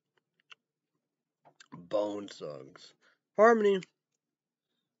 Bone Thugs. Harmony,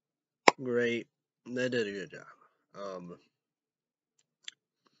 great. They did a good job.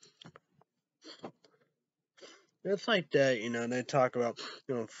 It's like that, they talk about,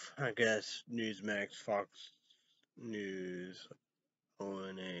 I guess, Newsmax, Fox News,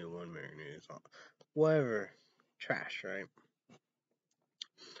 ONA, One American News, whatever. Trash, right?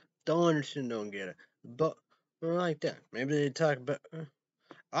 Don't understand, don't get it. But, like that. Maybe they talk about,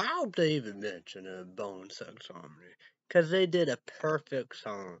 I hope they even mention a Bone Thugs Harmony. Because they did a perfect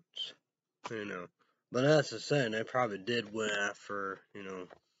songs, But that's the thing, they probably did went after,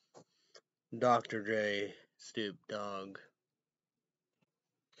 Dr. Dre, Snoop Dogg,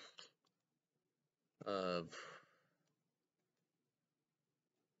 of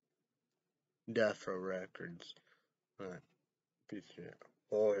Death Row Records. Piece of shit.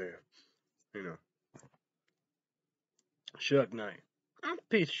 Or, Suge Knight. I'm a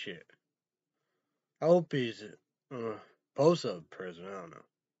piece of shit. I hope he's post up prison, I don't know.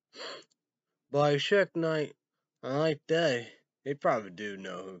 But like Suge Knight, I like that. They probably do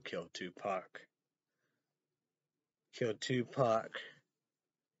know who killed Tupac. Killed Tupac.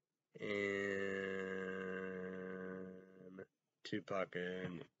 And Tupac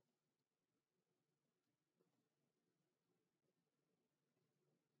and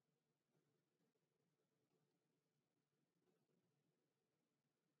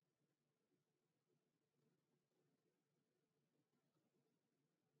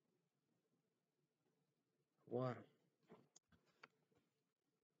what?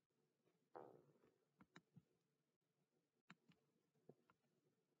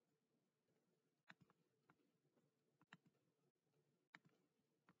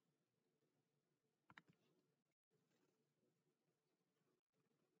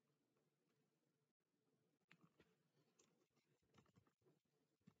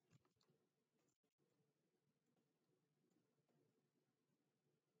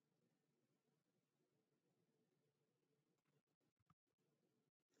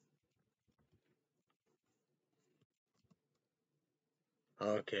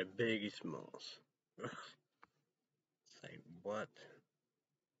 Okay, Biggie Smalls. Say what?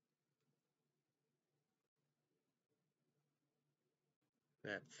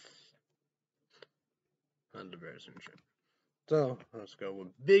 That's embarrassing shit. So let's go with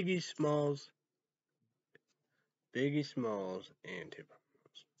Biggie Smalls, and Tupac.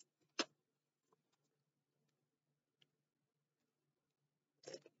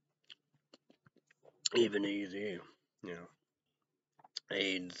 Even easy,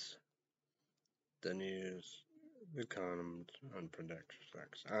 AIDS, the news, the condoms, unprotected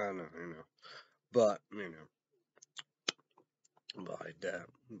sex. I don't know, but but like that,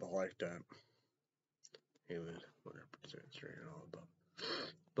 he was 100% straight and all about.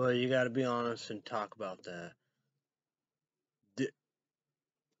 But you got to be honest and talk about that.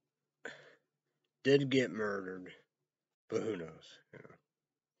 Did get murdered, but who knows,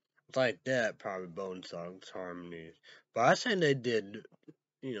 It's like that, probably Bone Thugs, Harmonies. But I say they did,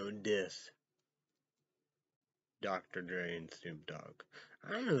 diss Dr. Dre and Snoop Dogg.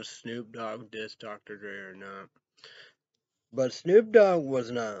 I don't know if Snoop Dogg dissed Dr. Dre or not. But Snoop Dogg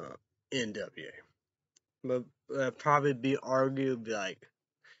was not NWA. But that'd probably be argued, like,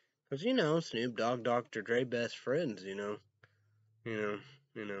 because, Snoop Dogg, Dr. Dre, best friends, you know.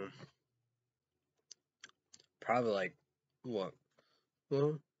 Probably like, what?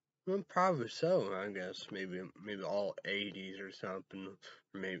 Well, probably so, I guess. Maybe all 80s or something.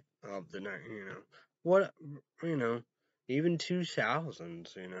 Or maybe of the night, What, even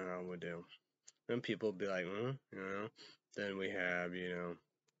 2000s, I would do. And people will be like, Then we have,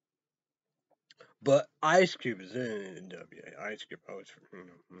 But Ice Cube is in NWA. Ice Cube always,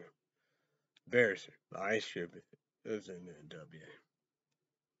 embarrassing. Ice Cube is in NWA.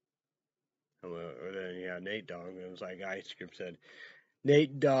 Well, then you have Nate Dogg. It was like Ice Cube said,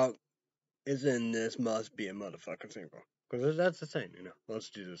 Nate Dogg is in this, must be a motherfucking single. Because that's the thing,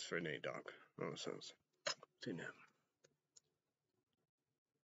 Let's do this for Nate Dogg. Oh, sounds.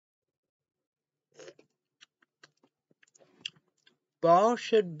 Ball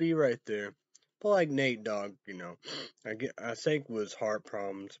should be right there. But like Nate Dogg, I think was heart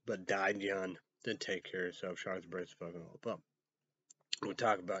problems, but died young. Didn't take care of himself. Shot his brains fucking all up. We'll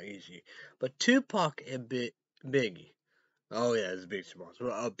talk about Easy. But Tupac and Biggie. Oh yeah, it's a big surprise.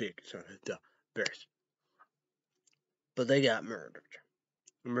 Well, a big, sorry, the Bears. But they got murdered.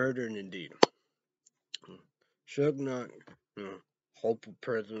 Murdered indeed. Suge Knight, hopeful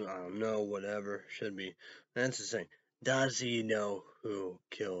president, I don't know, whatever, should be. That's the thing. Does he know who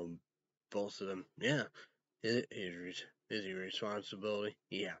killed both of them? Yeah. Is he responsibility?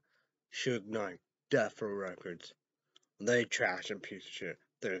 Yeah. Suge Knight, Death Row Records. They trash and piece of shit.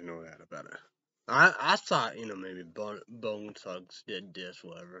 There's no doubt about it. I thought, maybe Bone Thugs did this,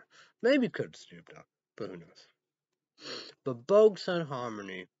 whatever. Maybe could have Snoop Dogg, but who knows. But Bogues and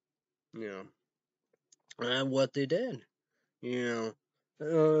Harmony, and what they did, and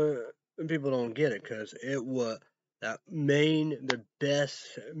people don't get it because it was the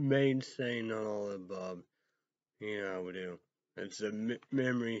best main thing on all the above. We do. It's a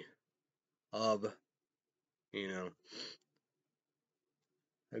memory of,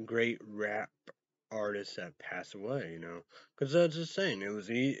 a great rap artist that passed away, because that's the thing. It was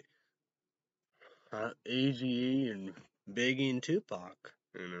Eazy-E and Biggie and Tupac,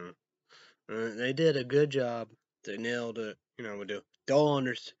 they did a good job. They nailed it. We do. Don't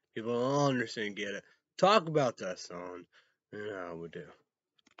understand. People don't understand. Get it. Talk about that song. We do.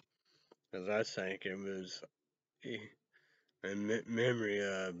 Because I think it was a memory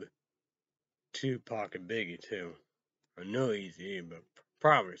of Tupac and Biggie too. I know Easy, but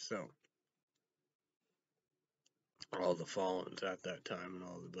probably so. All the Fallens at that time and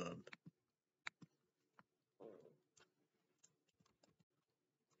all the above.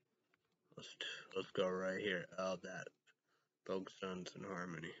 Let's go right here. All that. Folk Sons and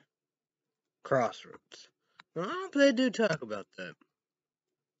Harmony. Crossroads. Well, they do talk about that.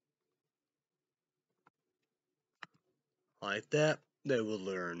 Like that, they will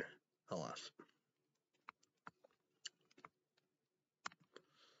learn a lesson.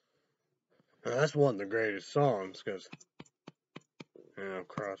 Now, that's one of the greatest songs because,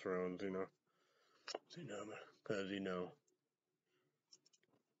 Crossroads, because,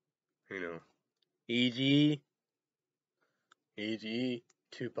 Easy,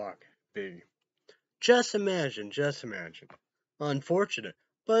 Tupac, Biggie. Just imagine. Unfortunate.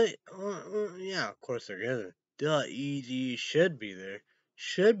 But, yeah, of course they're gonna. Duh, Easy should be there.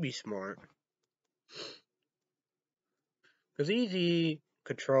 Should be smart. Because Easy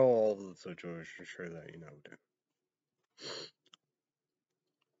control all the situations, sure that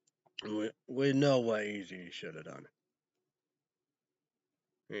we know what Easy should have done.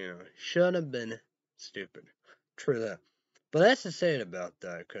 Should have been stupid. True that. But that's the saying about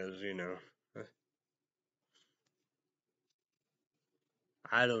that, because,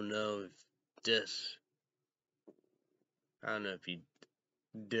 I don't know if this, I don't know if he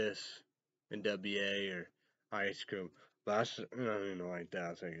diss NWA or Ice Cube, but like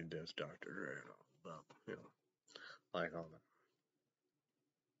that, I think he diss Dr. Dre and all that, like all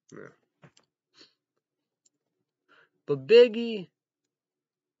that. Yeah. But Biggie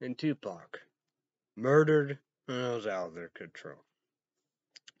and Tupac murdered, and it was out of their control.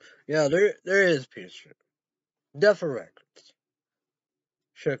 Yeah, there is piece of shit. Death Records.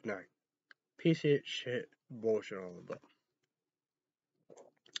 Shook Knight. Piece of shit bullshit all about.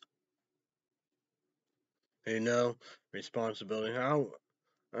 Responsibility.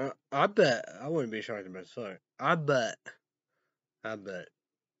 I bet I wouldn't be shocked about sorry. I bet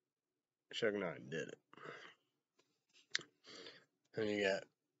Suge Knight did it. And you got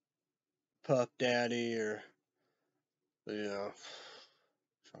Puff Daddy or Sean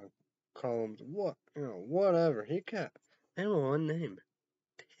Combs, whatever. He got one name.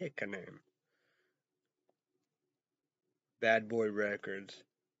 Pick a name. Bad Boy Records.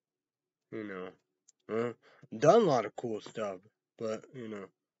 Done a lot of cool stuff, but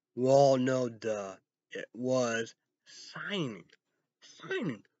we all know it was signing.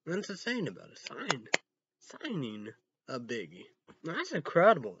 That's the saying about it. Signing a Biggie. That's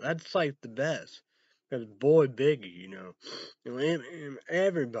incredible. That's like the best. Because boy Biggie,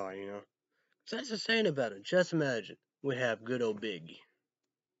 everybody, So that's the saying about it. Just imagine we have good old Biggie.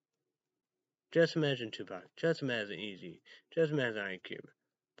 Just imagine Tupac. Just imagine Easy. Just imagine Ice Cube.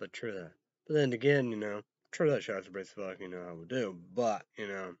 But true that. But then again, true that shots are as fuck, I would do. But,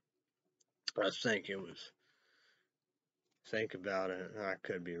 I think it was, think about it, I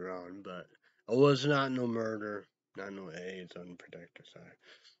could be wrong, but it was not no murder, not no AIDS on the protector side.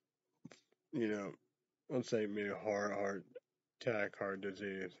 Let's say maybe heart attack, heart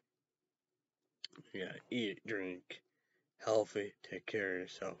disease. Yeah, eat, drink, healthy, take care of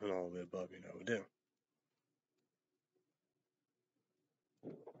yourself, and all the above, would do.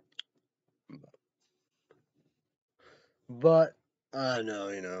 But I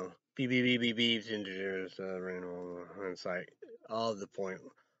know, beep beep beep beep beeps introduce random. It's like all the point.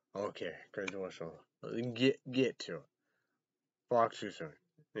 Okay, crazy what's all. Get to it. Fox too soon.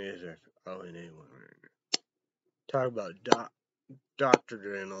 Is it? Oh, and anyone. Talk about Dr.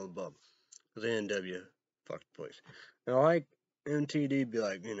 Dre and all the above. Cause NW fucked the place. Now like MTD be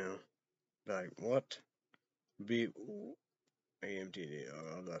like, be like what? Be AMTD.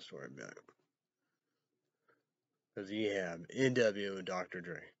 Oh, that's where I'd be like. Cause you have NW and Dr.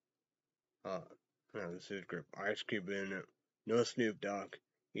 Dre. No, this is group. Ice Cube in it. No Snoop Dogg.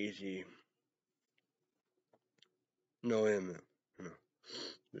 Easy. No Eminem. No.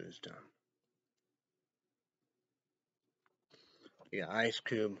 This time. Yeah, Ice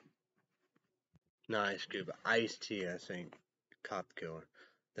Cube. Not Ice Cube. Ice T, I think. Cop Killer.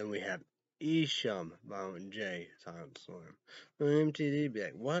 Then we have Isham, Violent J, Silent Slam. MTD be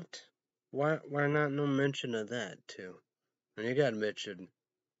like, what? Why not no mention of that too? And you gotta mention,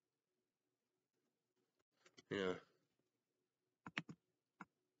 you know,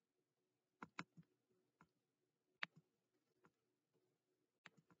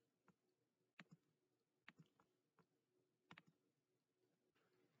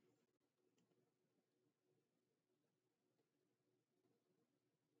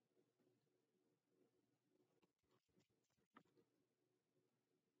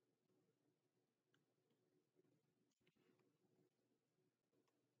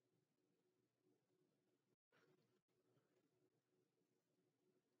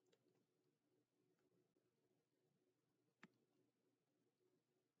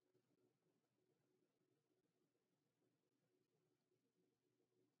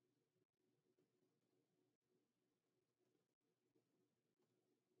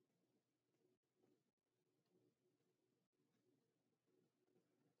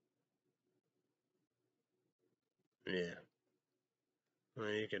 yeah. Well,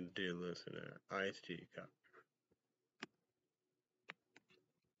 you can do listen to Ice T Cop.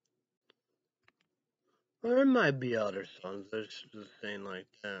 Or there might be other songs that's just saying like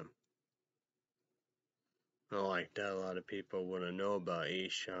that. Not like that. A lot of people wouldn't know about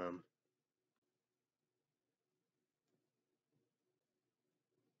Isham.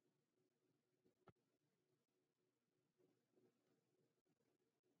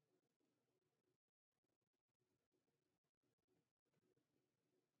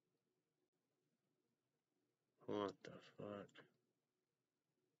 What the fuck?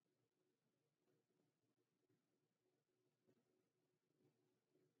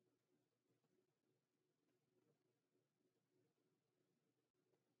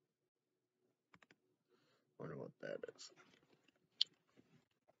 Wonder what that is.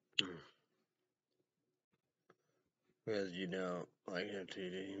 Because like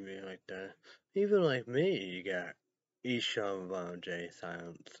MTD being like that. Even like me, you got Isham, Violent J,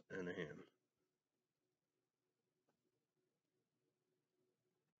 Silence, and him.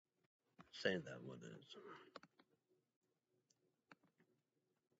 Saying that what it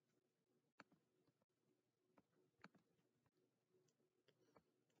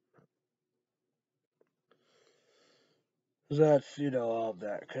is. That's, all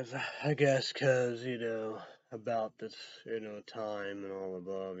that. Because I guess, about this, time and all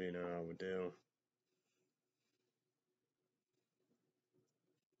above, I would do.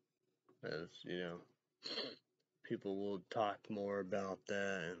 As, people will talk more about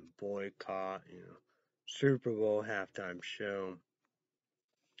that and boycott, Super Bowl halftime show,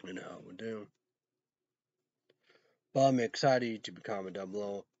 I would do. But I'm excited to become a double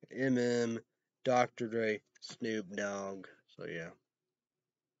O. MM, Dr. Dre, Snoop Dogg. So yeah.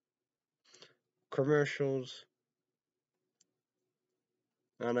 Commercials.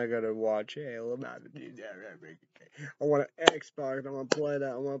 And I gotta watch Halo. I want an Xbox. I want to play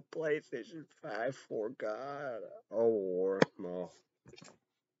that. I want a PlayStation 5 for God. Oh, War. No.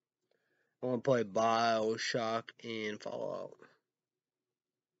 I want to play Bioshock and Fallout.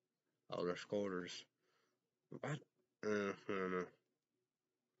 Elder Scrolls. What? I don't know.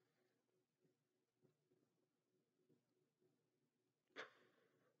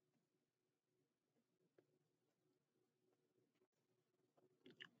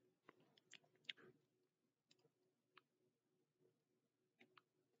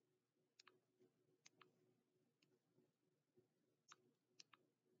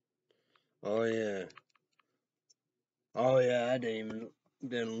 Oh yeah. Oh yeah, I didn't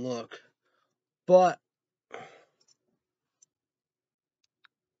look. But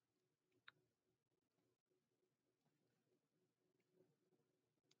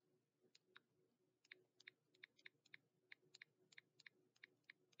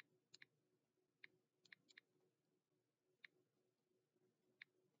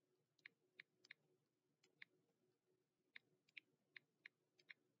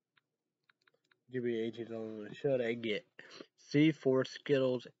give me $18 on the show. I get C4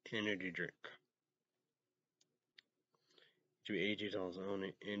 Skittles energy drink. Give me $18 on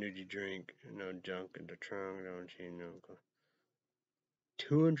an energy drink. No junk in the trunk. Don't you know?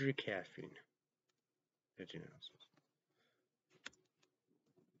 200 caffeine. 15 ounces.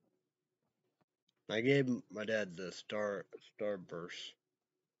 I gave my dad the Starburst.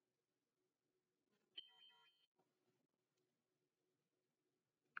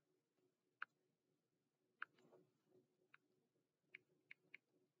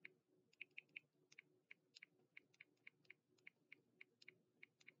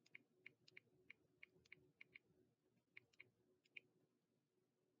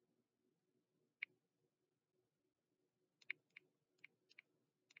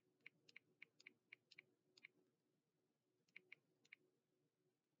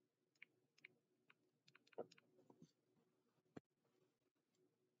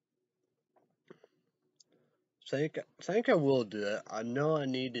 Think I will do it. I know I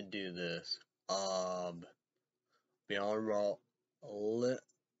need to do this. Beyond Raw,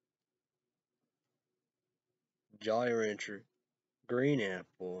 Jolly Rancher, Green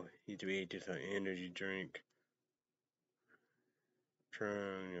Apple. Need to be just an energy drink.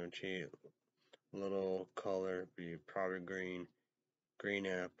 Trying, cheap, little color, be probably green. Green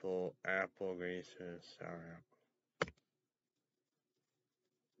apple, apple, green sour apple.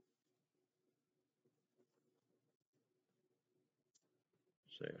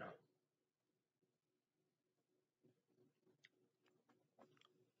 So yeah.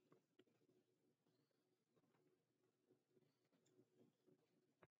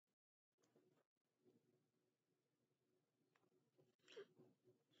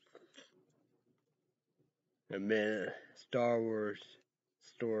 And man, Star Wars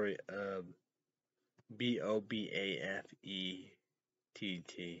story of Bobafett.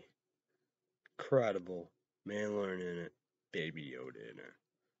 Incredible. Man learning it. Baby Yoda in it.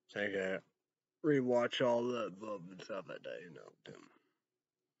 So I gotta rewatch all that book and stuff that day, Them.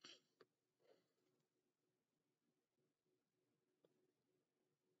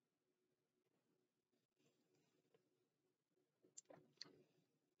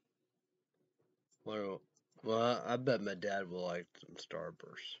 Well, I bet my dad will like some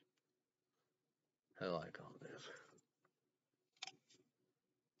Starburst. I like all this.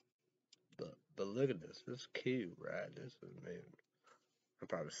 But look at this. This is cute, right? This is amazing. I'll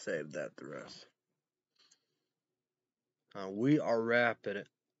probably save that the rest. We are wrapping it.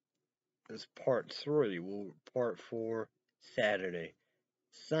 It's part 3. Part 4 Saturday.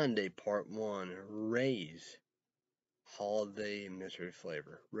 Sunday part 1 Raze. Holiday mystery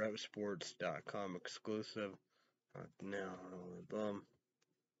flavor. Repsports.com exclusive. Now,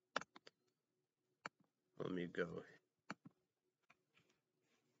 let me go.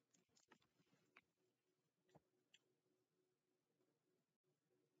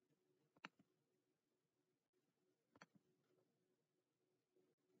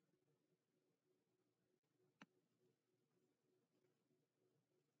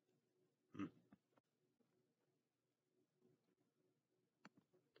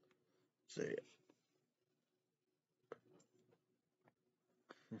 See.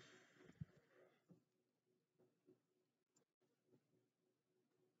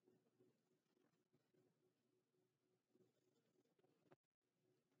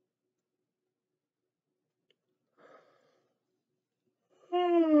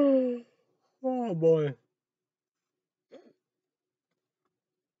 Oh boy.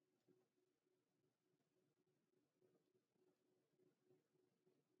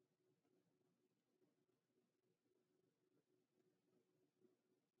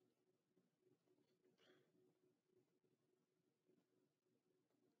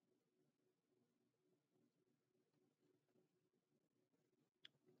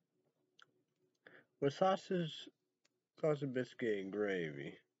 With sausage biscuit and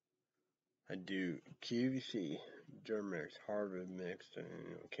gravy, I do QVC, Germex, Harvard mixed, and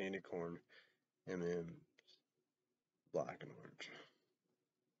candy corn, M&M, black and orange.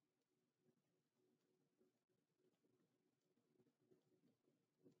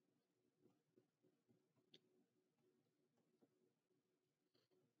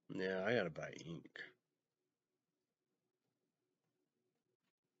 Yeah, I gotta buy ink.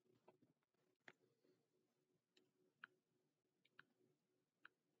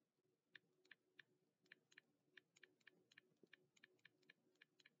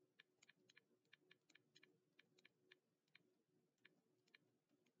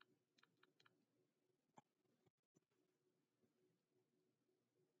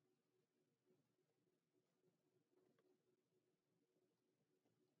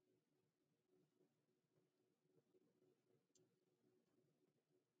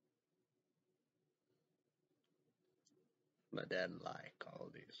 My dad like all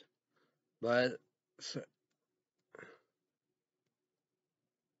these, but so,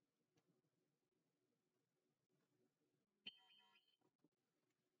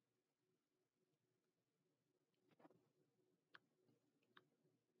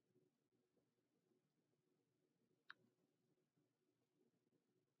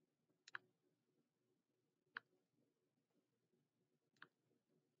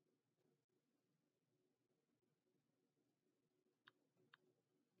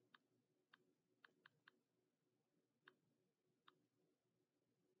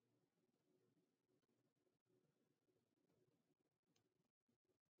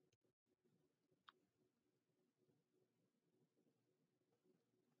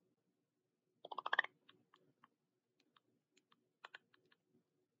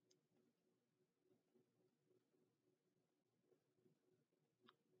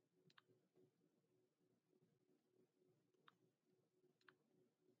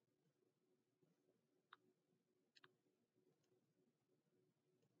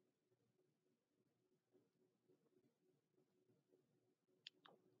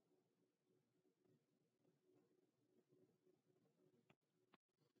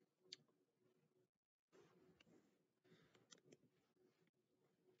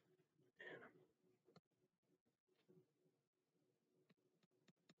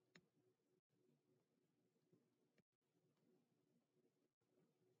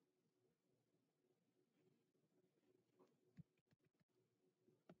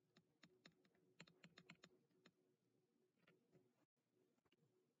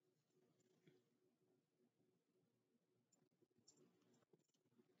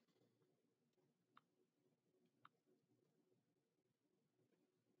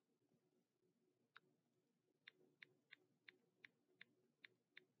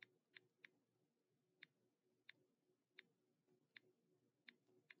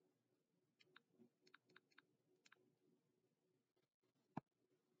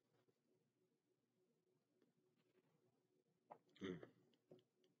 mm.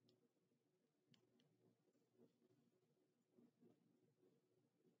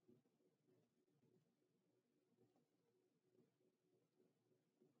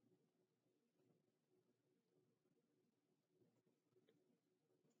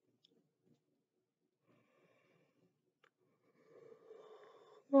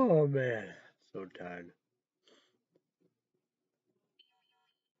 Oh man, so tired.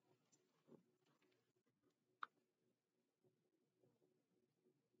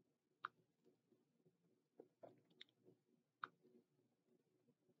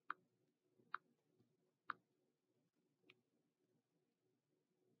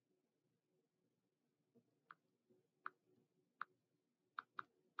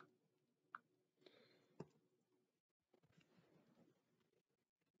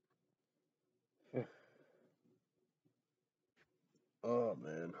 Oh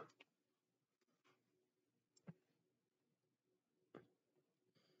man,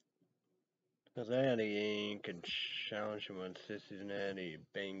 cause I had a ink and challenge him on Cincinnati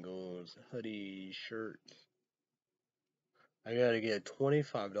Bengals hoodie shirts. I gotta get a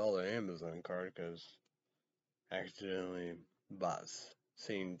 $25 Amazon card because I accidentally bought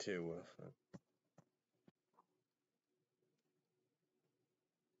scene 2 with it.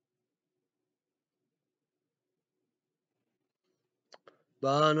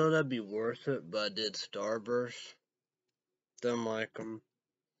 But I know that'd be worth it, but I did Starburst. Didn't like them.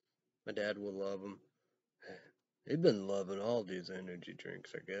 My dad would love them. He'd been loving all these energy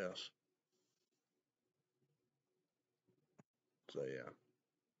drinks, I guess. So yeah.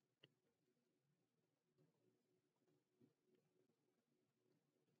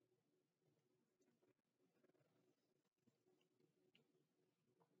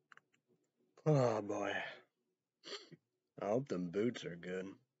 Oh boy. I hope them boots are good.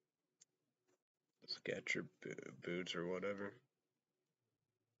 Sketcher boots or whatever.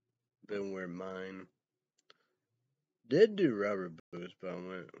 Been wearing mine. Did do rubber boots, but I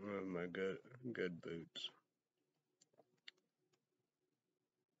went with my good boots.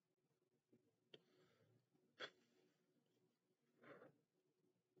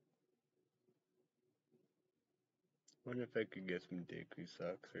 Wonder if I could get some Dickie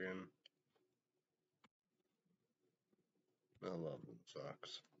socks again. I love them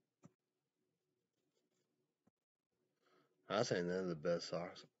socks. I think they're the best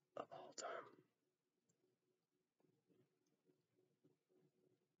socks of all time.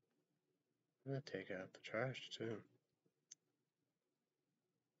 I'm gonna take out the trash too.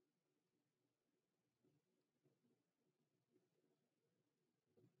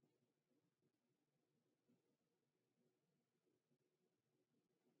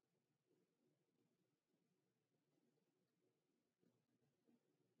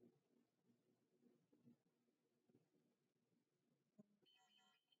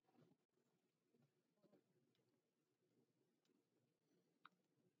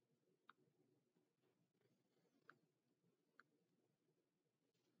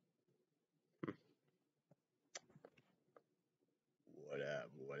 What up?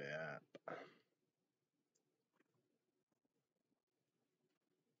 What up?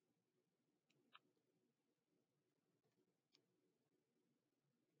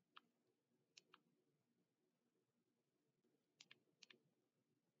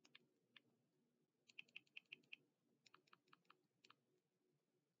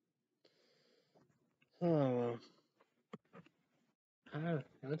 Oh,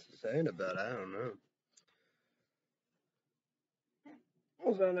 what's it saying about it? I don't know.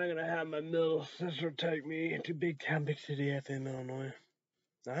 Also, I'm not gonna have my middle sister take me to Big Town, Big City, FM, Illinois.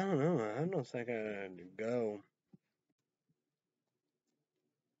 I don't know. I don't think I'd go.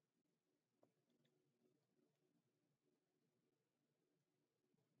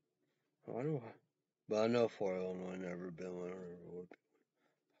 Why do I? But I know for Illinois, never been one or never would be.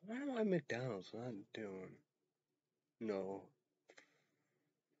 Why do I McDonald's not doing no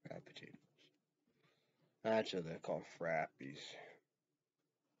frappuccinos? Actually, they're called frappies.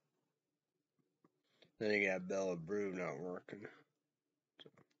 Then you got Bella Brew not working. So.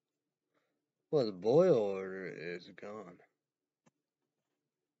 Well, the boil order is gone.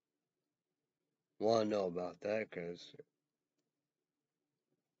 Well, I know about that because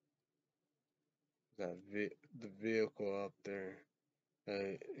the vehicle up there,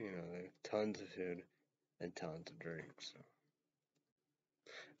 they have tons of food and tons of drinks. So.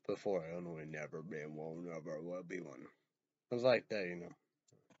 Before Illinois never been one, never will be one. It was like that,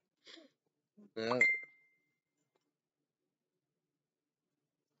 Yeah.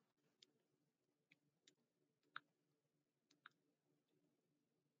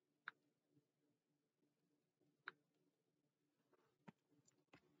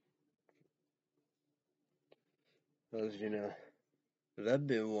 Because, that'd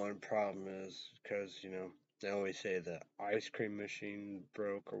be one problem is because, they always say the ice cream machine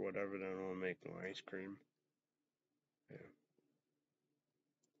broke or whatever. They don't want to make no ice cream. Yeah.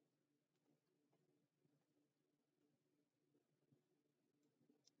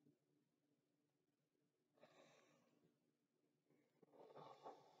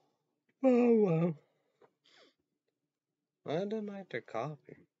 Oh, well. I didn't like the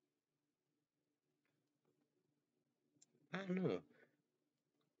coffee. I don't know.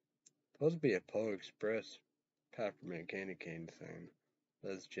 Supposed to be a Polar Express peppermint candy cane thing.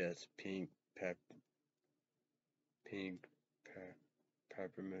 That's just pink peppermint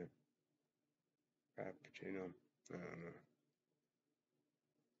frappuccino. I don't know.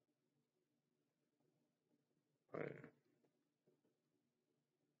 I,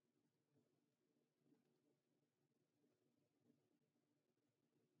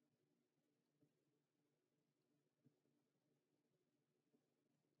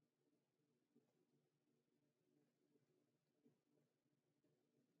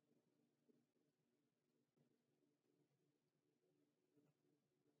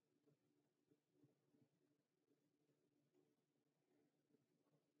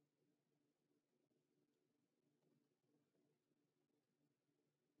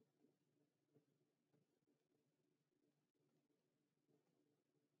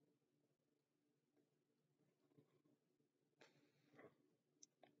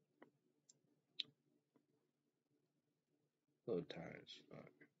 a little tired as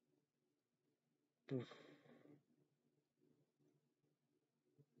fuck.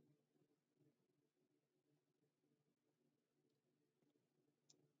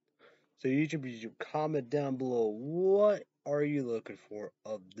 So YouTube, comment down below, what are you looking for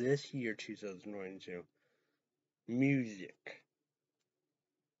of this year 2022? Music,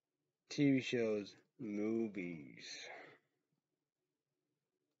 TV shows, movies.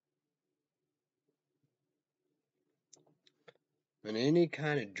 And any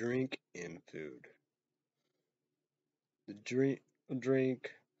kind of drink and food. The drink,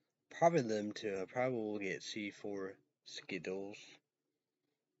 probably them too. I probably will get C4 Skittles.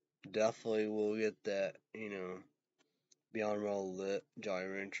 Definitely will get that, Beyond Well Lit, Jolly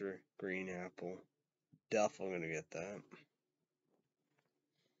Rancher, Green Apple. Definitely gonna get that.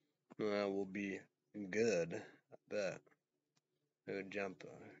 That will be good, I bet. I would jump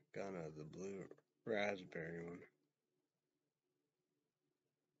gun of the blue raspberry one.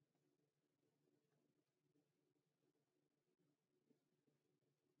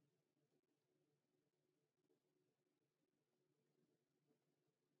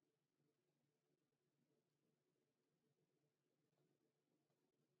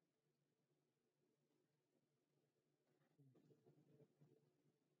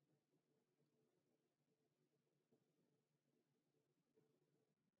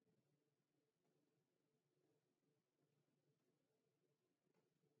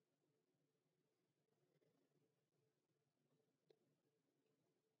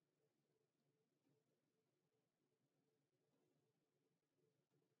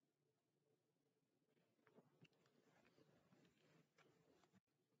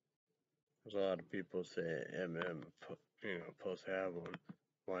 There's a lot of people say MM, supposed to have one.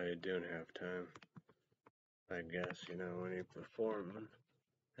 Why you doing halftime? I guess, when you're performing,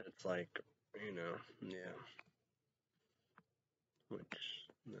 it's like, yeah,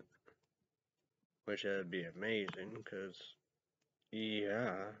 which would be amazing, because,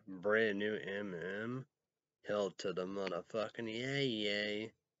 yeah, brand new MM, held to the motherfucking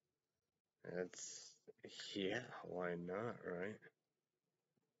yay. That's, yeah, why not, right?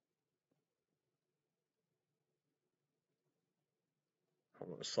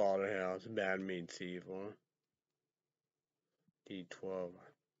 Slaughterhouse, Bad Meets Evil, D12.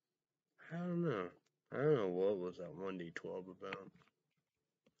 I don't know. I don't know what was that one D12 about.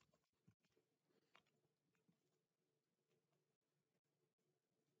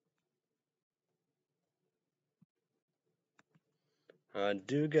 I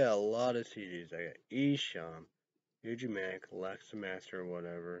do get a lot of CDs. I got Esham, Yuji Mac, Lex Master,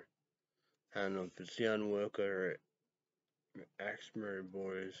 whatever. I don't know if it's Young Wilka or Axmary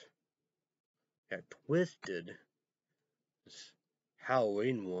Boys. Got Twisted. This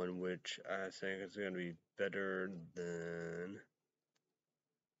Halloween one, which I think is going to be better than.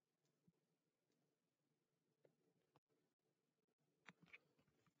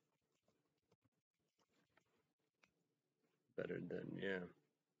 Yeah.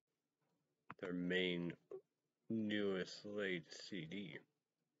 Their main newest late CD.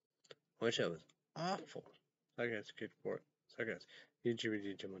 Which I was awful. I guess good for it. So guys,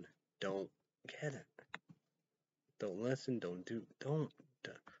 YouTube don't get it. Don't listen, don't do, don't.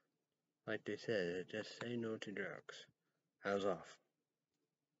 Like they said, just say no to drugs. I was off.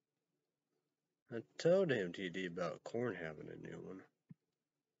 I told MTD about Korn having a new one.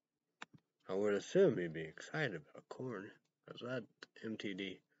 I would assume he'd be excited about Korn, because that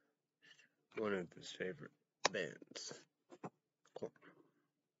MTD, one of his favorite bands. Korn.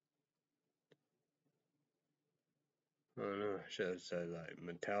 I don't know, I should have said like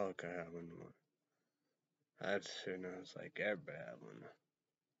Metallica having one. I'd sooner it's like everybody had one.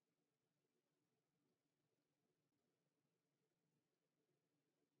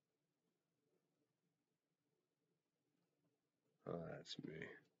 Oh, that's me.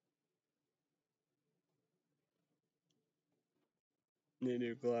 Need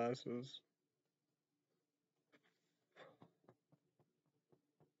new glasses.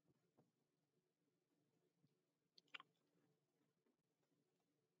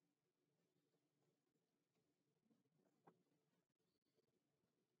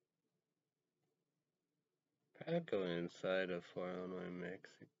 I'd go inside a Illinois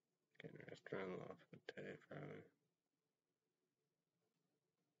Mexican restaurant off of Tay Friday.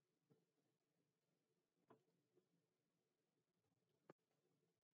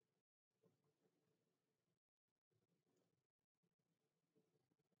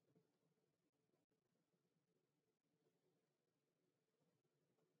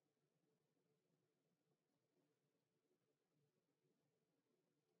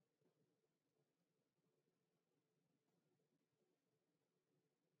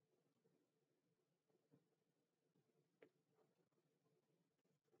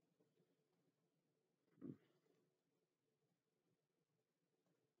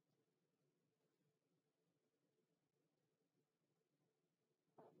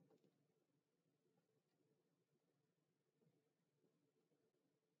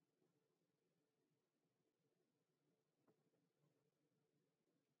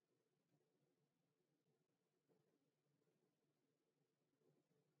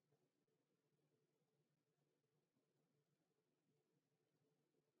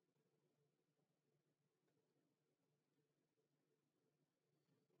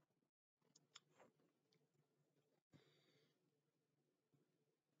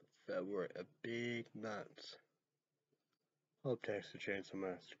 February, a big month. Hope Texas Chainsaw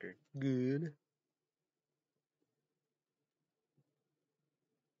Massacre good.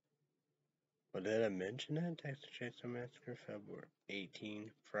 Well, did I mention that? Texas Chainsaw Massacre, February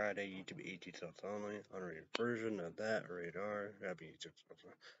 18, Friday, YouTube 18 subs only, unrated version of that, radar, happy YouTube subs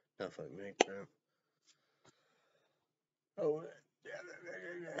only. Nothing make that. Oh,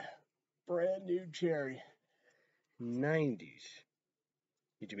 brand new cherry. 90s.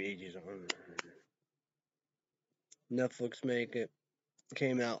 YouTube 80s on. Netflix make it.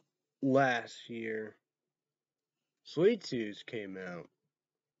 Came out last year. Sweet Tooth came out.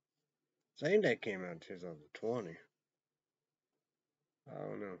 I think that came out in 2020. I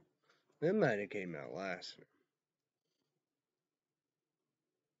don't know. It might have came out last year.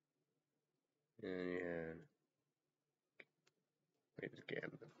 And yeah. Queen's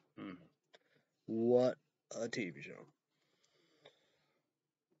Gambit. What a TV show.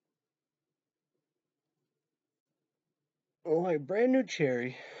 Oh, like brand new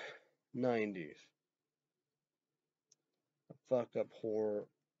cherry. 90s. A fuck up horror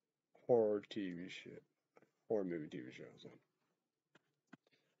TV shit. Horror movie TV shows.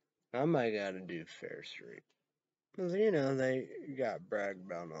 I might gotta do Fair Street. Because, you know, they got bragged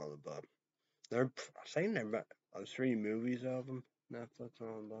about all the above. They're saying they're about 3 movies of them. Netflix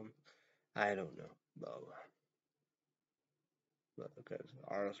on them. I don't know. But because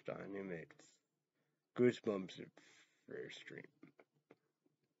Arlstein, he made Goosebumps at Fair Street.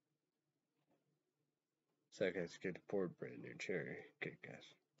 Second, get the poor brand new cherry kick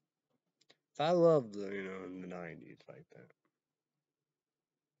ass. So I love the, you know, in the 90s like that.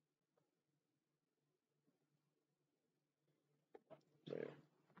 So, yeah.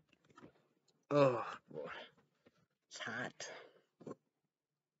 Oh boy, it's hot.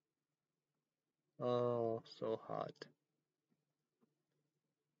 Oh, so hot.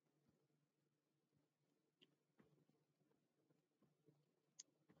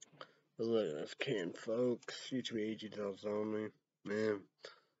 But look at this can, folks. YouTube $80 only. Man,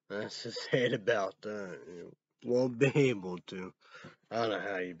 that's just it about that. You won't be able to. I don't know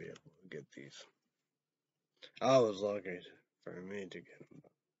how you'd be able to get these. I was lucky for me to get them.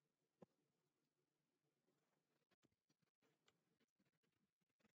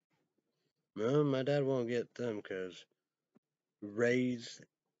 No, my dad won't get them because Raze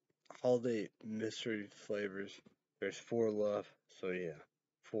holiday mystery flavors. There's 4 left, so yeah,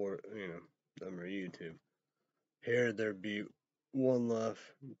 4. You know, them are YouTube. Here there be 1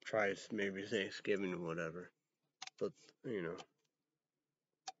 left. Try maybe Thanksgiving or whatever. But you know,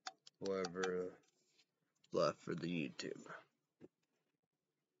 whatever left for the YouTube.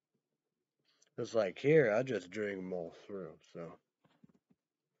 It's like here, I just drink them all through. So,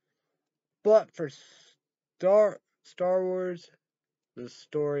 but for Star Wars, the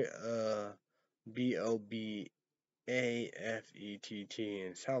story BOBAFETT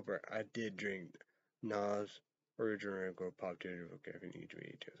and Salbert, I did drink Nas original record pop tuner for Kevin E2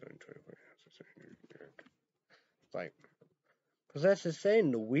 2024. Like, because that's the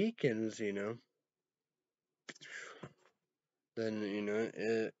same. The weekends, you know. Then you know,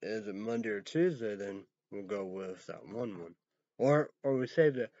 is it Monday or Tuesday? Then we'll go with that one, or we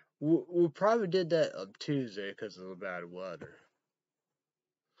save that. We probably did that on Tuesday because of the bad weather.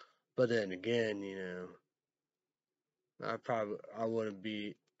 But then again, you know, I wouldn't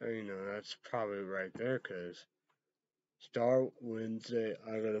be, you know, that's probably right there because Star Wednesday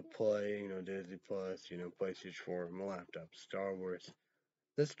I gotta play, you know, Disney Plus, you know, PlayStation 4 on my laptop. Star Wars,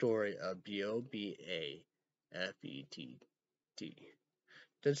 the story of BOBAFETT.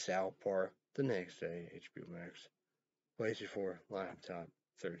 Then South Park the next day, HBO Max. PlayStation 4 laptop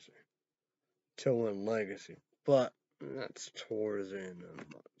Thursday. Till One Legacy, but that's towards the end of the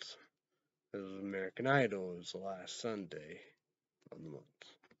month. Because American Idol is the last Sunday of the month.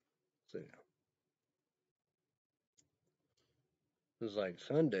 So yeah. It was like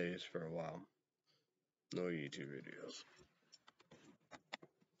Sundays for a while. No YouTube videos.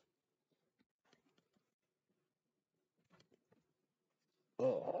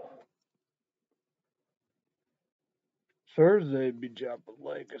 Oh. Thursday would be Jump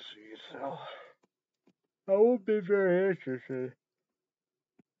Legacy, so I would be very interested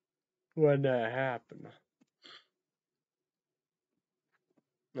when that happens.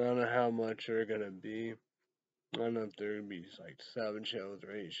 I don't know how much they're gonna be. I don't know if there gonna be like 7 shows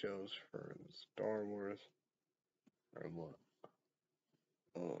or 8 shows for Star Wars or what.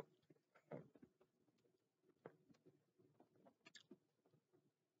 Oh.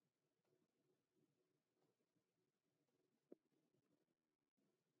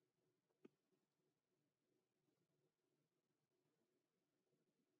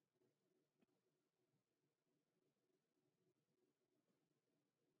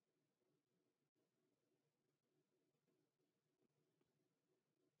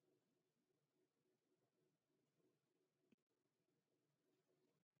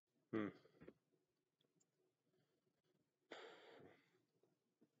 Hmm.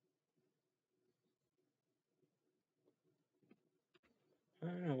 I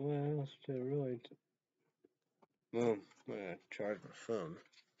don't know what else to really. Well, I'm gonna charge my phone.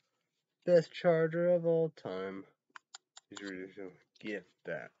 Best charger of all time. He's really gonna gift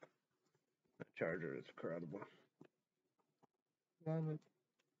that. That charger is incredible. Love it.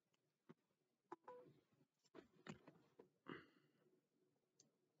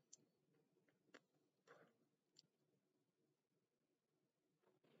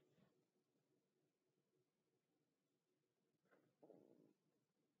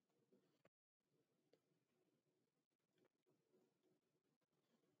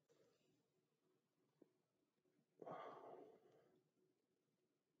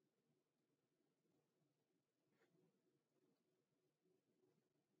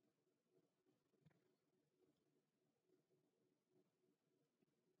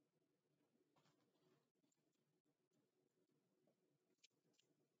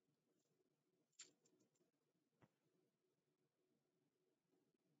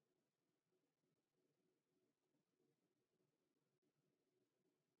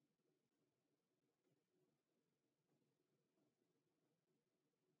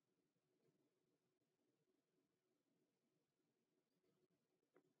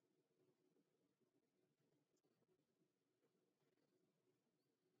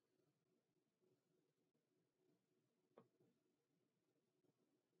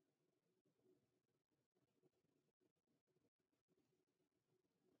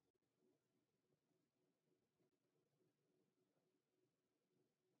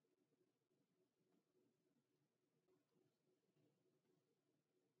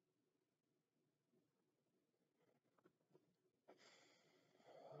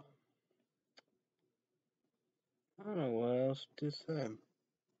 I don't know what else to say.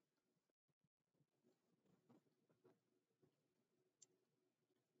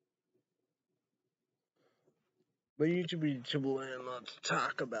 But YouTube land, let's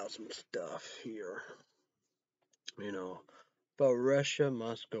talk about some stuff here. You know, about Russia,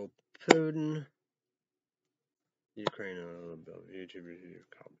 Moscow, Putin, Ukraine, and a little bit of YouTube.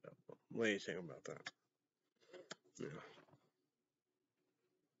 What do you think about that? Yeah.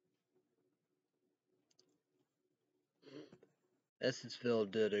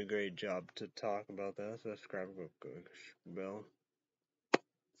 Essensville did a great job to talk about that. So subscribe, bell.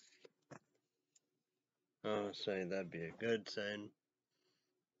 Saying that'd be a good thing.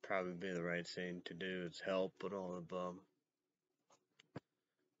 Probably be the right thing to do. Is help with all the above.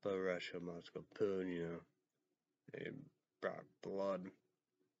 But Russia, Moscow, Putin, you know, they brought blood.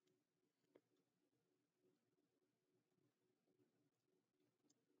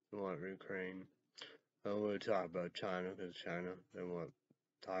 They want Ukraine. We'll talk about China because China, they want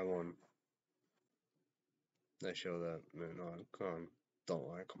Taiwan. They show that they're not don't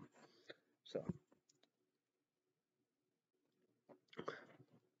like them. So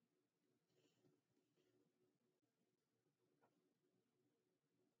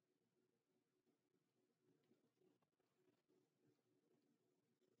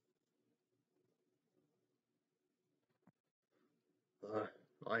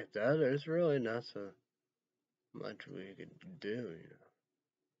like that, there's really not so much we could do, you know.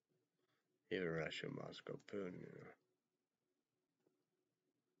 Even Russia, Moscow, Putin, you know.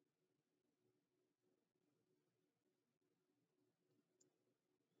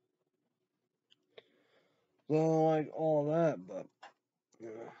 Well, like all that, but you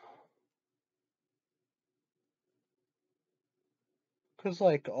know, cause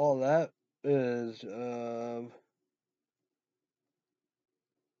like all that is, you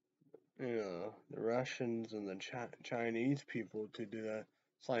know, the Russians and the Chinese people to do that.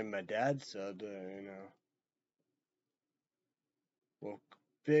 It's like my dad said, you know, well,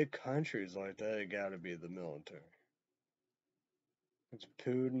 big countries like that, it gotta be the military. It's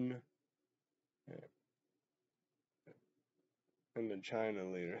Putin and the China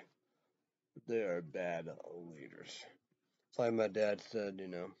leader. They are bad leaders. It's like my dad said, you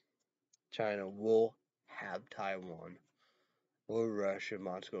know, China will have Taiwan, or Russia,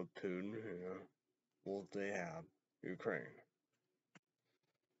 Moscow, Putin, you know, will they have Ukraine?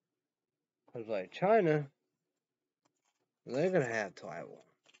 I was like, China, they're gonna have Taiwan.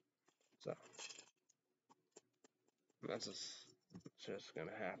 So that's just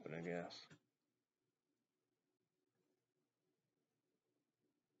gonna happen, I guess.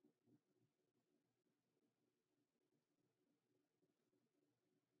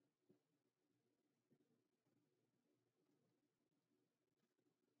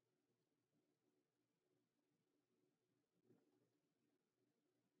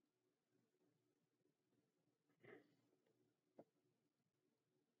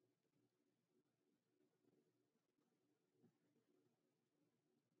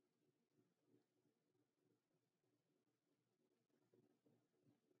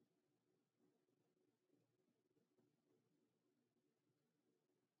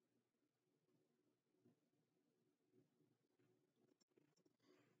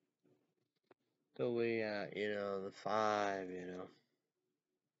 So we got, the five,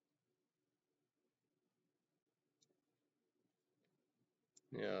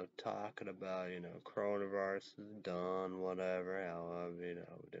 talking about, coronavirus is done, whatever, however, we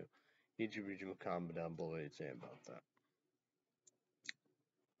do. Each regional comment down below what you say about that.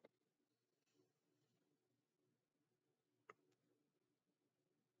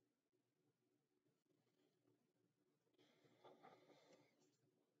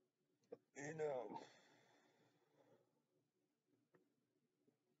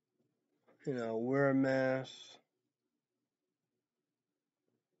 Wear a mask.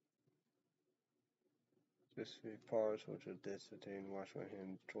 Specific parts, which are distancing, wash my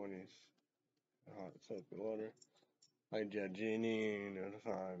hands 20 hot soap and water. Like Judgini, the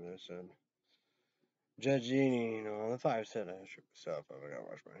five that said. Judgini, the five said I should myself, I gotta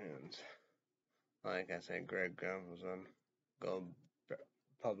wash my hands. Like I said, Greg Gumbels on go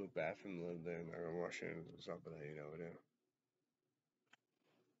public bathroom, live there, and I gotta wash hands and stuff like that, we do.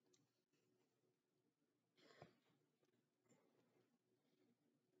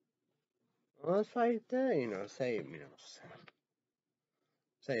 Well, it's like that,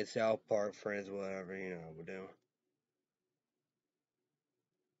 say South Park friends, whatever, we do.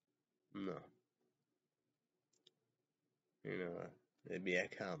 No. It'd be a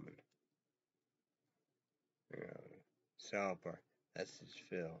common. South Park. That's just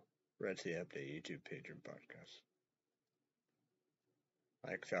Phil. Red Sea Update YouTube page and podcast.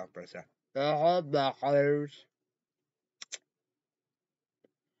 Like South Park. The Hubbackers.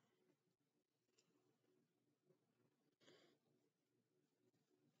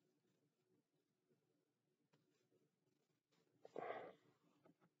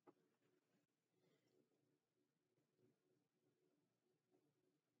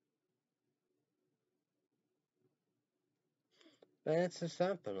 But it's just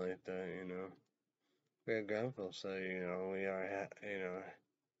something like that. We're grateful, so we are,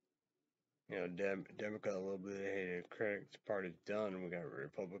 Democrat a little bit hated, Democratic Party's done. We got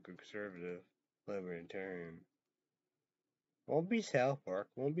Republican, conservative, libertarian. Won't be South Park.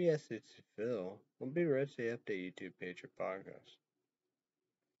 Won't be SC Phil. Won't be Red Sea Update YouTube page or podcast.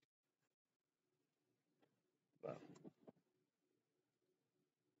 But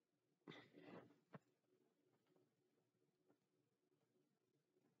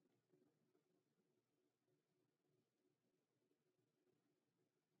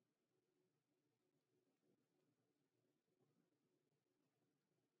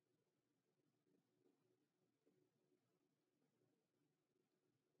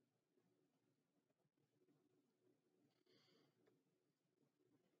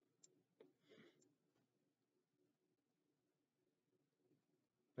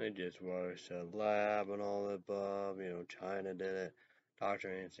they just watched a lab and all the above. China did it.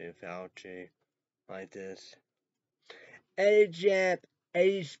 Dr. Anthony Fauci, like this. Eddie Jap,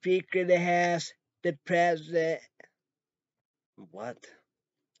 Eddie Speaker of the House, the President. What?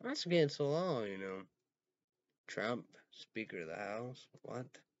 That's getting so long. Trump, Speaker of the House. What?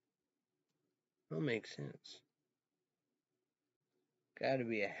 Don't make sense. Gotta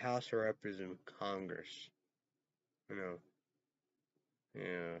be a House of Representatives Congress.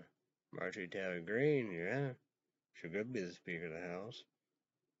 Yeah. Marjorie Taylor Greene, yeah. She could be the Speaker of the House.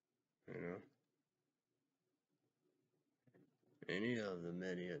 Any of them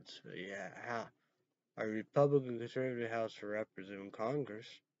idiots. But yeah, a Republican conservative House of Representatives Congress.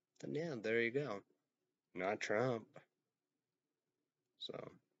 Then yeah, there you go. Not Trump.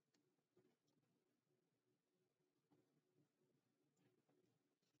 So.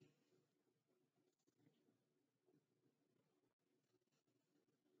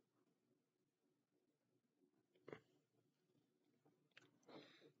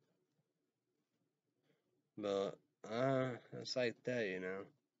 But, it's like that.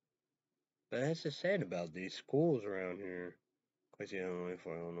 But that's the sad about these schools around here. Because, Illinois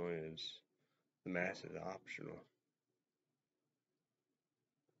for Illinois is the math is optional.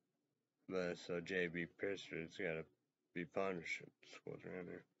 But so JB Priest's got to be punished at schools around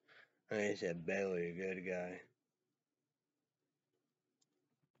here. I think he said Bailey, a good guy.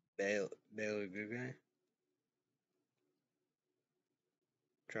 Bailey, a good guy?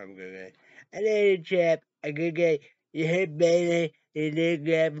 Trump, good guy. I know a chap, a good guy. You heard Bailey, the new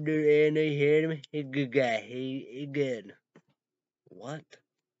governor, and you heard him? He's a good guy. He's good. What?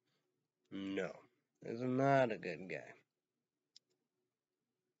 No. He's not a good guy.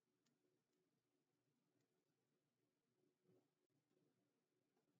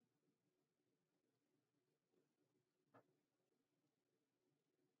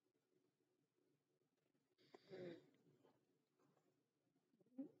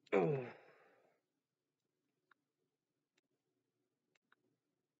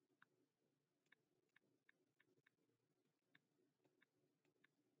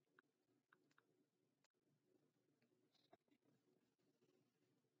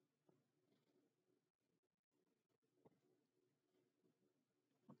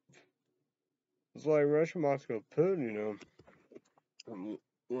 It's like Russia, Moscow, Putin.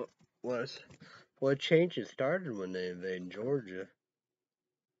 What what changes started when they invaded Georgia?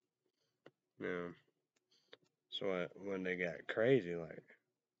 So when they got crazy, like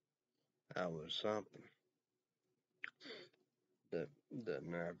that was something. Then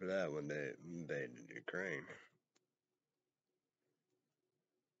after that, when they invaded Ukraine,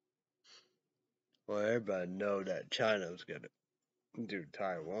 well, everybody know that China was gonna do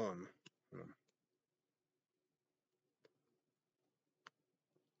Taiwan.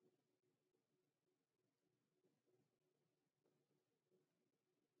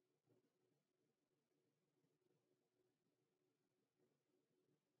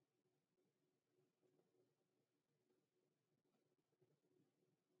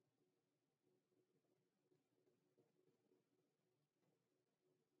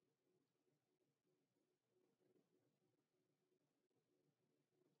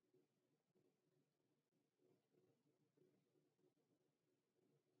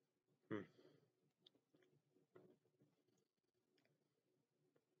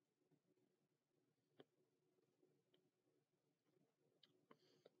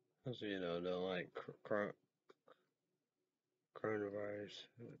 Cause don't like coronavirus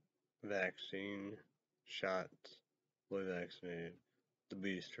vaccine shots, fully vaccinated, the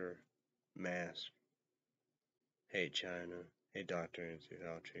booster, mask, hate China, hate Dr. Nancy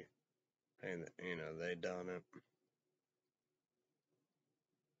Fauci, and they done it.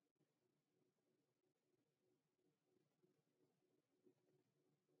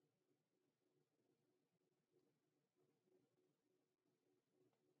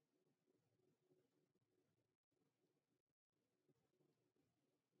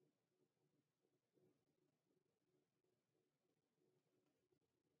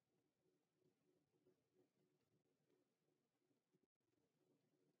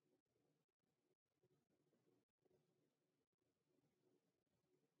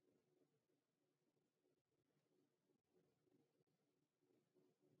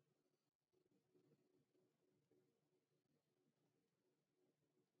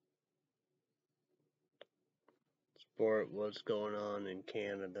 Sport, what's going on in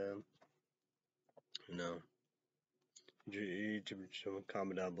Canada? You know, someone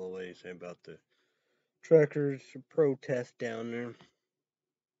comment down below what you say about the truckers protest down there.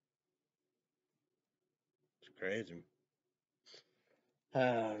 It's crazy. I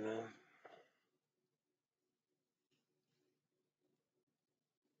don't know.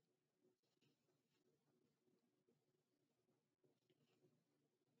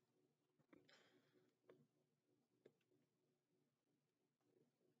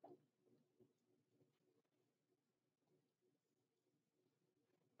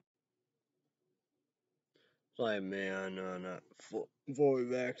 It's like, man, I know I'm not fully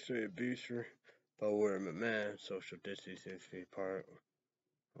vaccinated booster, but I wear my mask, social distance 6 feet apart.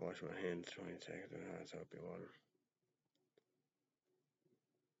 I wash my hands 20 seconds and I soapy water.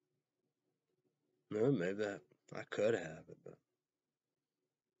 No, maybe I could have it,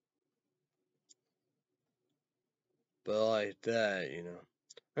 but like that.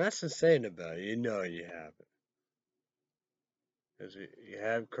 That's the saying about it. You have it. Because you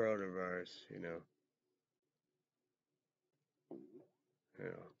have coronavirus,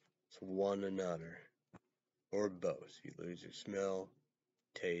 it's one another. Or both. You lose your smell,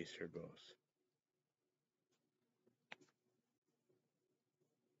 taste, or both.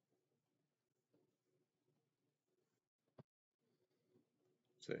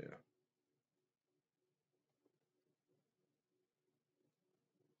 So, yeah.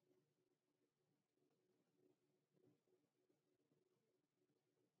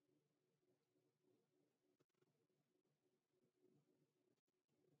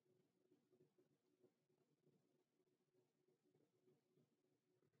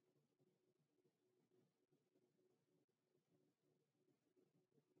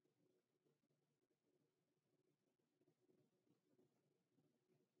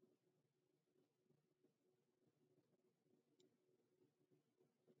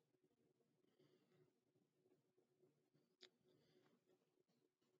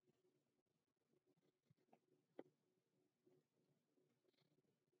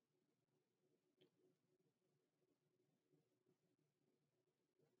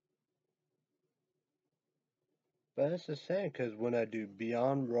 But that's the same because when I do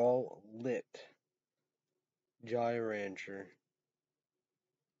Beyond Raw Lit, Jolly Rancher,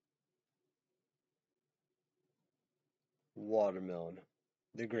 watermelon,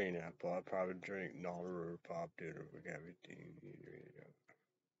 the green apple, I probably drink Nauru Pop Doodle with everything.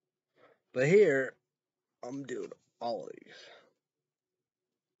 But here, I'm doing all these.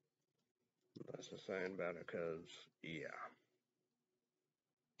 has to say about it, cause yeah.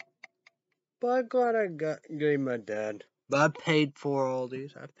 But I'm glad I gave my dad. But I paid for all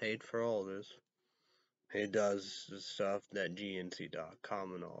these. I paid for all this. He does the stuff that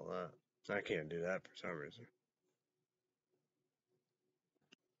GNC.com and all that. I can't do that for some reason.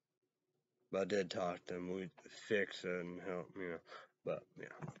 But I did talk to him. We fix it and help, you know. But yeah.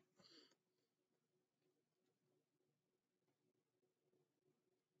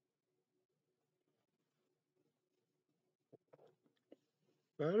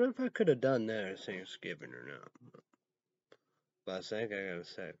 I don't know if I could have done that at Thanksgiving or not. But I think I gotta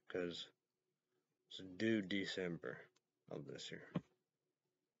say, because it's due December of this year.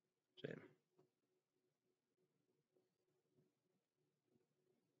 Same.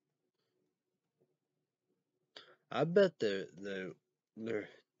 I bet they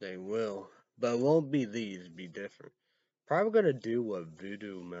will, but it won't be these. Be different. Probably gonna do what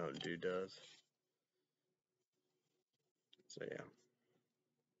Voodoo Mountain Dew does. So yeah.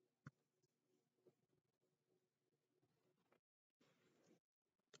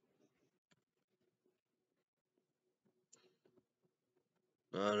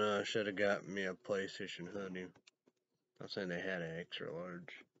 I don't know. I should have got me a PlayStation hoodie. I was saying they had an extra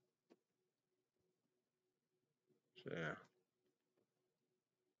large. So yeah.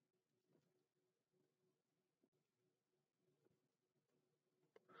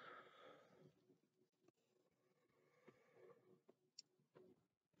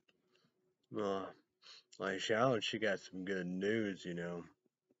 Well, like Charlotte, she got some good news. You know,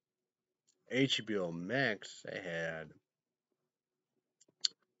 HBO Max they had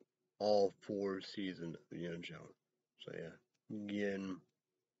all 4 seasons of the Young Sheldon. So yeah, getting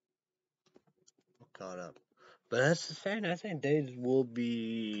caught up. But that's the thing. I think days will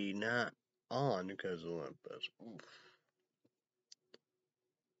be not on because of Olympus. Oof.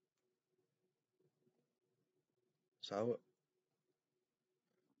 So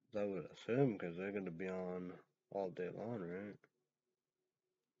I would assume because they're going to be on all day long, right?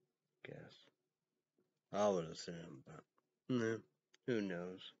 Guess I would assume, but who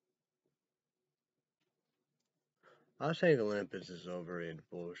knows? I think Olympus is overrated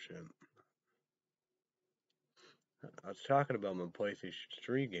bullshit. I was talking about my PlayStation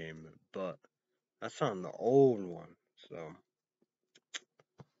 3 game, but that's on the old one. So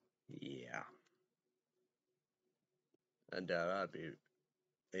yeah, I doubt I'd be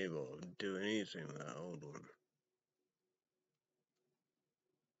able to do anything with that old one.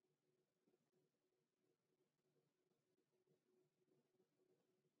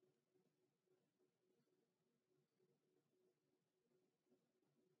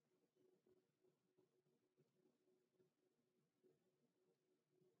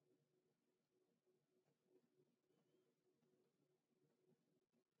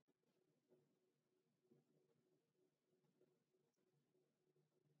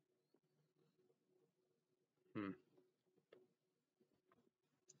 Hmm.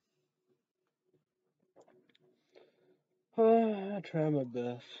 I try my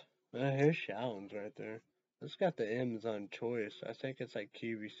best. Here's Shallon's right there. It's got the Amazon choice. I think it's like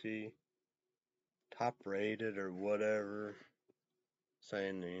QVC top rated or whatever.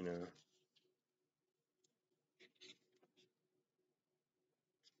 Saying, you know.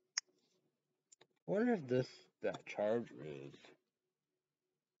 I wonder if that charger is.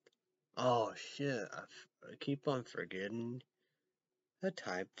 Oh shit, I keep on forgetting the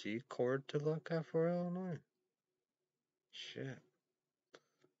Type C cord to look at for Illinois. Shit.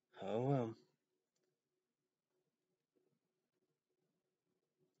 Oh well.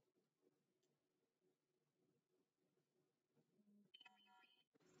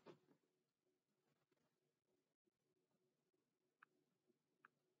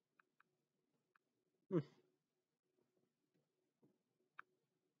 Hmm.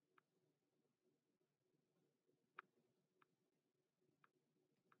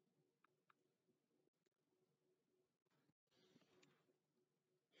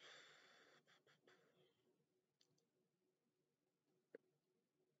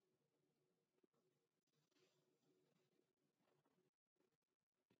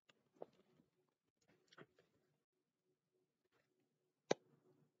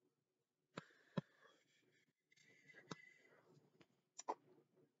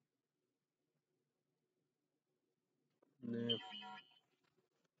 Yeah.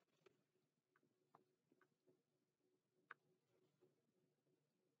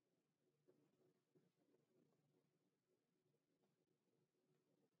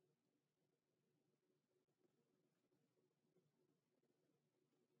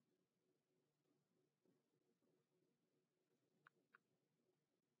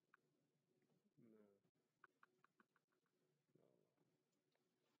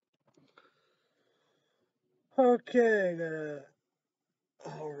 Okay,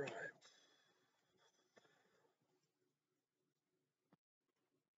 alright.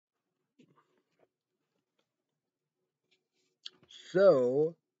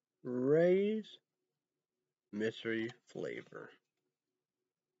 So, Raze mystery flavor.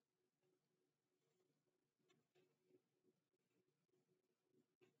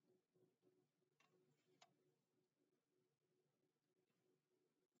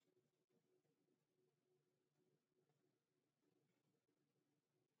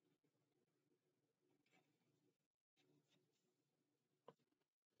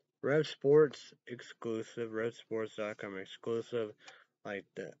 Rev Sports exclusive, RevSports.com exclusive. Like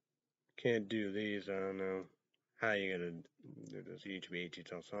that. Can't do these. I don't know how you gonna do this. Each be 18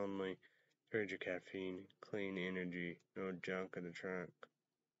 cells only. 300 caffeine, clean energy, no junk in the trunk.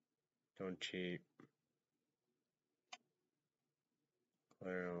 Don't cheat.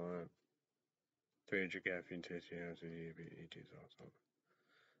 Clear all that. 300 caffeine, tasty, ounces, 18 cells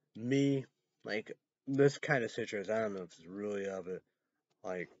only. Me, like this kind of citrus. I don't know if it's really of it.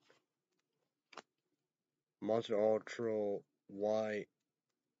 Like Monster Ultra White,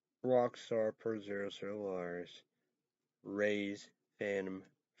 Rockstar per 0 Solaris, Raze, Phantom,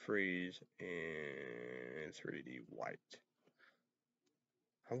 Freeze, and 3D White.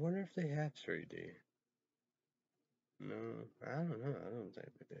 I wonder if they have 3D. No, I don't know. I don't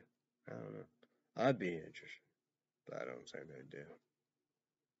think they do. I don't know. I'd be interested, but I don't think they do.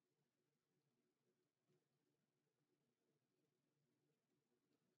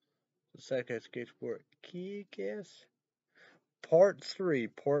 The second skateboard key guess. Part 3,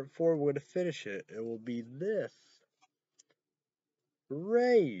 Part 4, we're going to finish it. It will be this.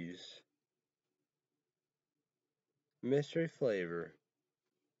 Raze. Mystery flavor.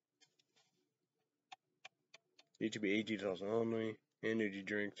 Need to be 18 cells only. Energy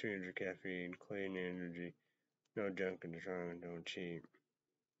drink, 300 caffeine, clean energy. No junk in the trunk, don't cheat.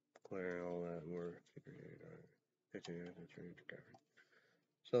 Clear all that work. 15 300 caffeine.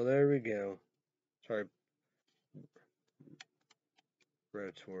 So there we go. Sorry,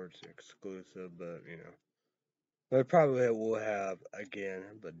 Red Swords exclusive, but you know. But probably will have,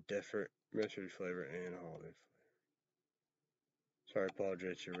 again, but different mystery flavor and holiday flavor. Sorry,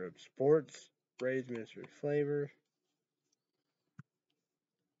 apologize to Rip Sports. Raze mystery flavor.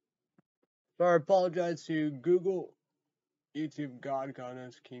 Sorry, apologize to Google, YouTube, God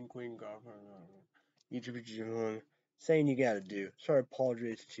Comments, King, Queen, God, YouTube, saying you gotta do. Sorry,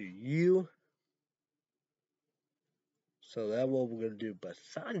 apologize to you. So that's what we're gonna do. But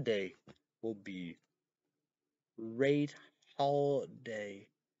Sunday will be Raid Holiday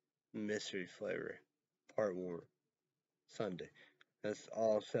Mystery Flavor Part 1. Sunday. That's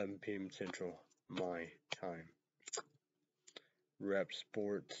all 7 p.m. Central, my time.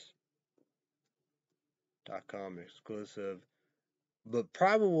 RepSports.com exclusive. But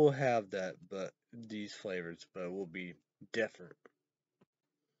probably will have that, but these flavors, but will be different.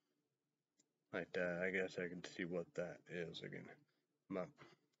 Like that, I guess I can see what that is again. My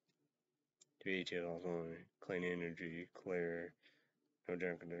details only. Clean energy, clear, no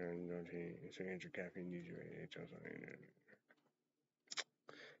junk, no tea, 300 caffeine, usually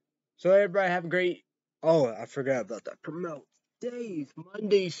So everybody have a great. Oh, I forgot about that. Promote days,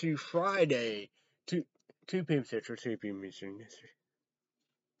 Monday through Friday, 2 p.m. Central, 3 p.m. Eastern.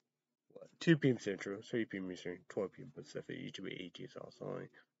 2 p.m. Central, 3 p.m. Eastern, 12 p.m. Pacific. Each will be 18 sauce only,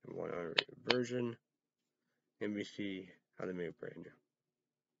 and 1 unrated version. NBC, how to make a brand new.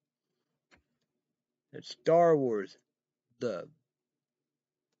 It's Star Wars, the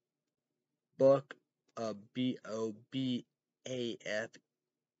book of BOBAFETT.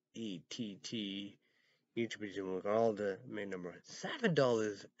 Each edition with all the main number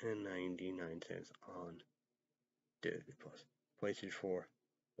 $7.99 on Disney Plus. PlayStation 4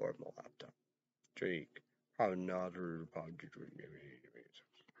 or my laptop. Drake. Probably not or probably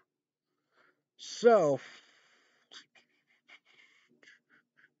so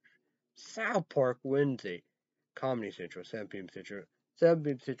South Park Wednesday. Comedy Central, 7 p.m. Central, 7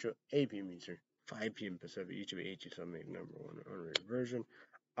 p.m. Central, 8 p.m. Eastern, 5 p.m. Pacific, each of each is something number 1 unrated version.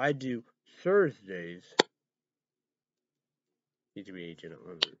 I do Thursdays, each of each in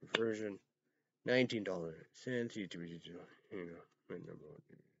unrated version. $19.00, each of each, you know, my number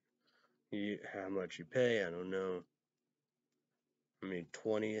 1. How much you pay, I don't know. I mean,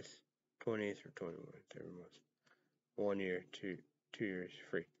 20th or 21st every month. 1 year, 2 years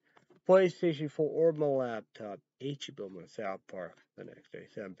free. PlayStation 4 or my laptop, HBO my South Park the next day,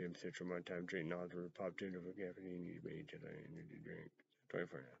 7 p.m. Central my time, drink non-for pop tuna for caffeine, you energy drink,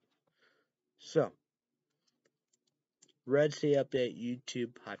 24 hours. So, Red Sea Update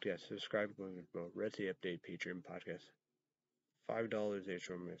YouTube podcast. Subscribe going to both Red Sea Update Patreon podcast. $5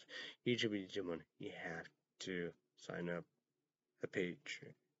 extra month. Each of each month you have to sign up a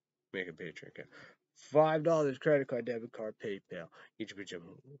Patreon. Make a Patreon account. $5 credit card, debit card, PayPal. Each of each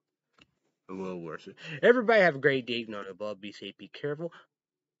month. A little worse. Everybody have a great day. Not above. Be safe. Be careful.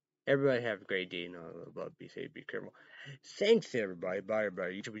 Everybody have a great day. Not above. Be safe. Be careful. Thanks everybody. Bye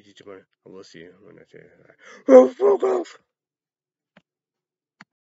everybody. Each of each month. I will see you when I say that.